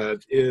Kendra said,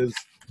 is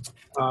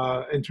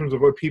in terms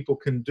of what people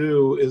can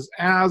do, is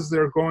as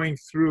they're going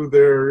through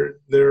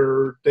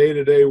their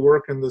day-to-day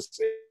work in this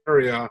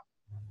area,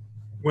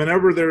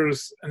 whenever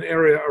there's an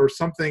area or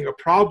something, a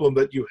problem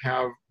that you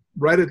have,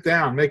 write it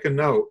down, make a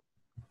note,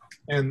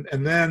 and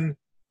then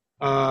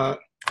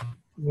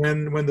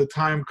when the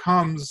time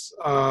comes,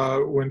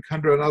 when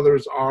Kendra and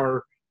others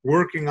are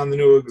working on the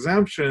new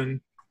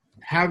exemption,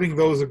 having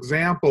those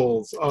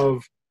examples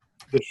of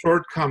the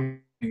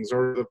shortcomings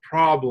or the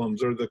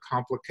problems or the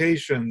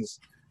complications,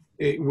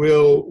 it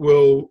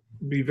will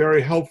be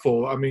very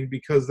helpful. I mean,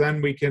 because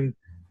then we can,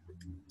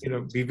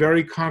 be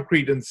very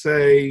concrete and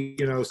say,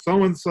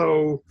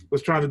 so-and-so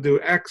was trying to do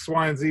X,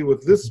 Y, and Z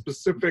with this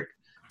specific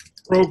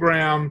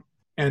program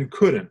and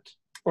couldn't,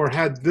 or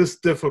had this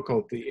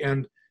difficulty.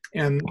 And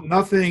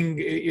nothing,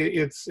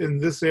 it's in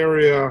this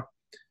area,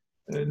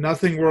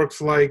 nothing works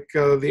like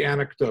the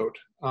anecdote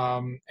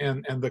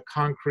and the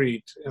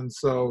concrete. And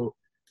so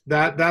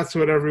that's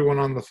what everyone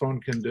on the phone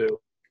can do.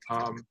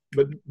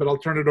 But I'll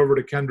turn it over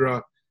to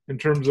Kendra in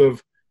terms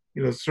of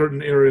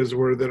certain areas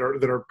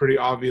that are pretty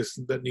obvious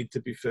that need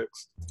to be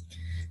fixed.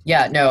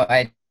 Yeah, no,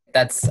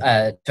 that's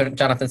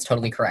Jonathan's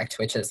totally correct,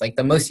 which is like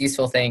the most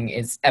useful thing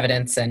is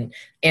evidence, and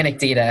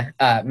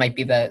anecdata might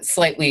be the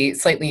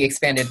slightly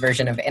expanded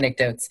version of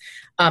anecdotes.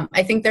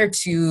 I think there are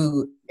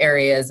two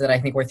areas that I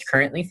think we're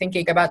currently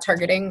thinking about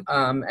targeting,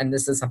 and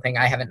this is something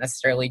I haven't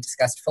necessarily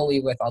discussed fully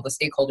with all the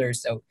stakeholders,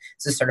 so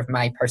this is sort of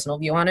my personal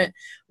view on it.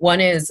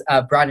 One is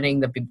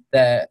broadening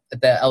the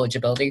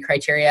eligibility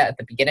criteria at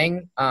the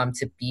beginning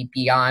to be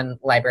beyond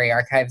library,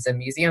 archives, and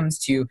museums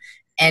to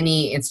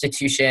any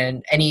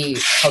institution, any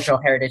cultural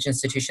heritage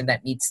institution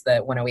that meets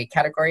the 108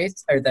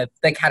 categories, or the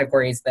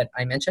categories that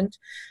I mentioned,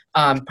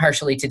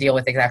 partially to deal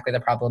with exactly the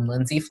problem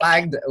Lyndsey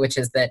flagged, which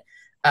is that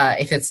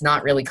if it's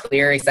not really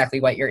clear exactly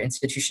what your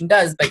institution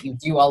does, but you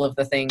do all of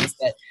the things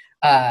that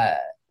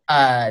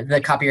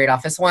the Copyright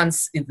Office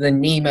wants, the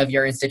name of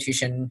your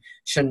institution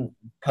shouldn't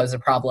pose a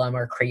problem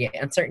or create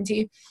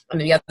uncertainty. And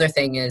the other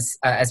thing is,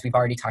 as we've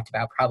already talked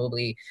about,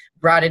 probably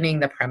broadening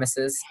the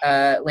premises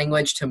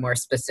language to more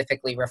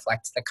specifically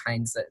reflect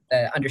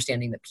the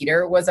understanding that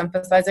Peter was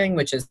emphasizing,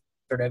 which is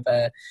sort of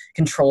a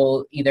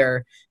control,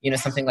 either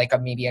something like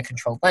maybe a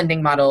controlled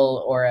lending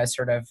model, or a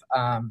sort of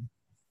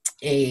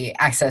a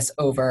access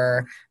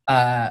over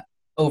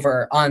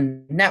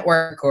on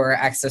network, or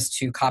access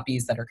to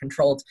copies that are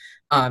controlled,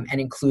 and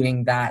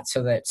including that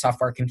so that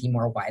software can be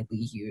more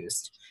widely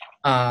used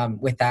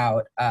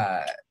without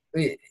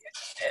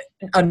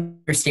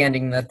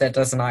understanding that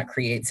does not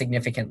create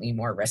significantly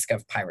more risk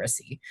of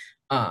piracy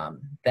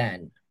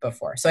than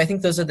before. So I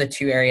think those are the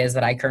two areas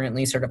that I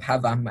currently sort of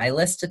have on my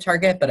list to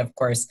target. But of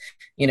course,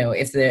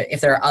 if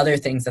there are other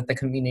things that the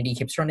community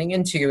keeps running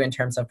into in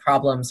terms of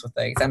problems with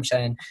the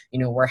exemption,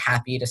 we're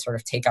happy to sort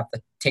of take up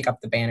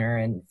the banner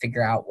and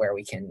figure out where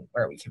we can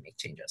make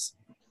changes.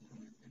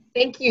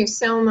 Thank you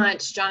so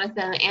much,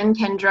 Jonathan and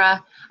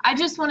Kendra. I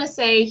just want to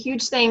say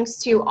huge thanks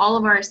to all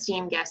of our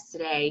esteemed guests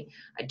today.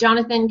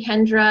 Jonathan,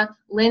 Kendra,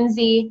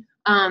 Lyndsey,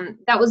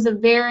 that was a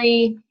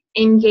very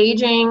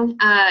engaging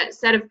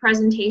set of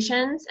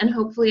presentations, and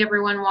hopefully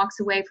everyone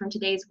walks away from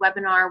today's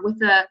webinar with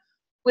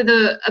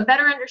a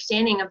better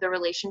understanding of the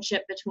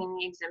relationship between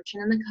the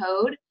exemption and the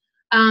code.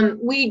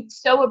 We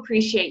so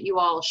appreciate you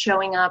all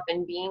showing up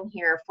and being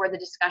here for the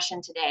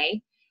discussion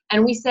today.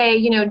 And we say,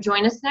 you know,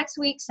 join us next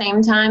week,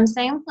 same time,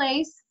 same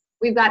place.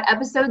 We've got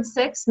episode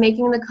 6,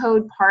 making the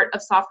code part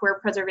of software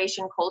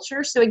preservation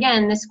culture. So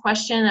again, this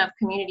question of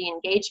community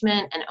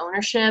engagement and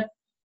ownership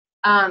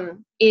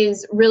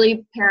is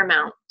really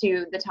paramount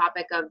to the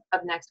topic of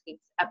next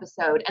week's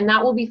episode. And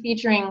that will be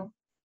featuring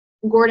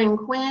Gordon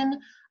Quinn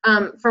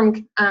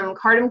from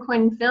Cardam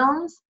Quinn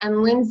Films and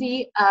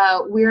Lyndsey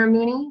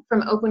Weiramooney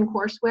from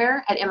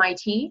OpenCourseWare at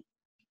MIT.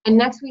 And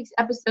next week's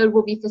episode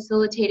will be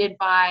facilitated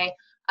by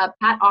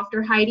Pat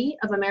Ofterheide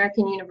of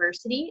American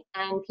University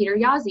and Peter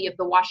Jaszi of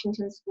the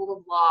Washington School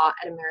of Law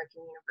at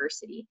American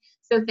University.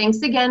 So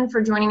thanks again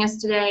for joining us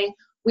today.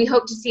 We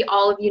hope to see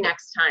all of you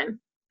next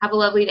time. Have a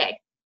lovely day.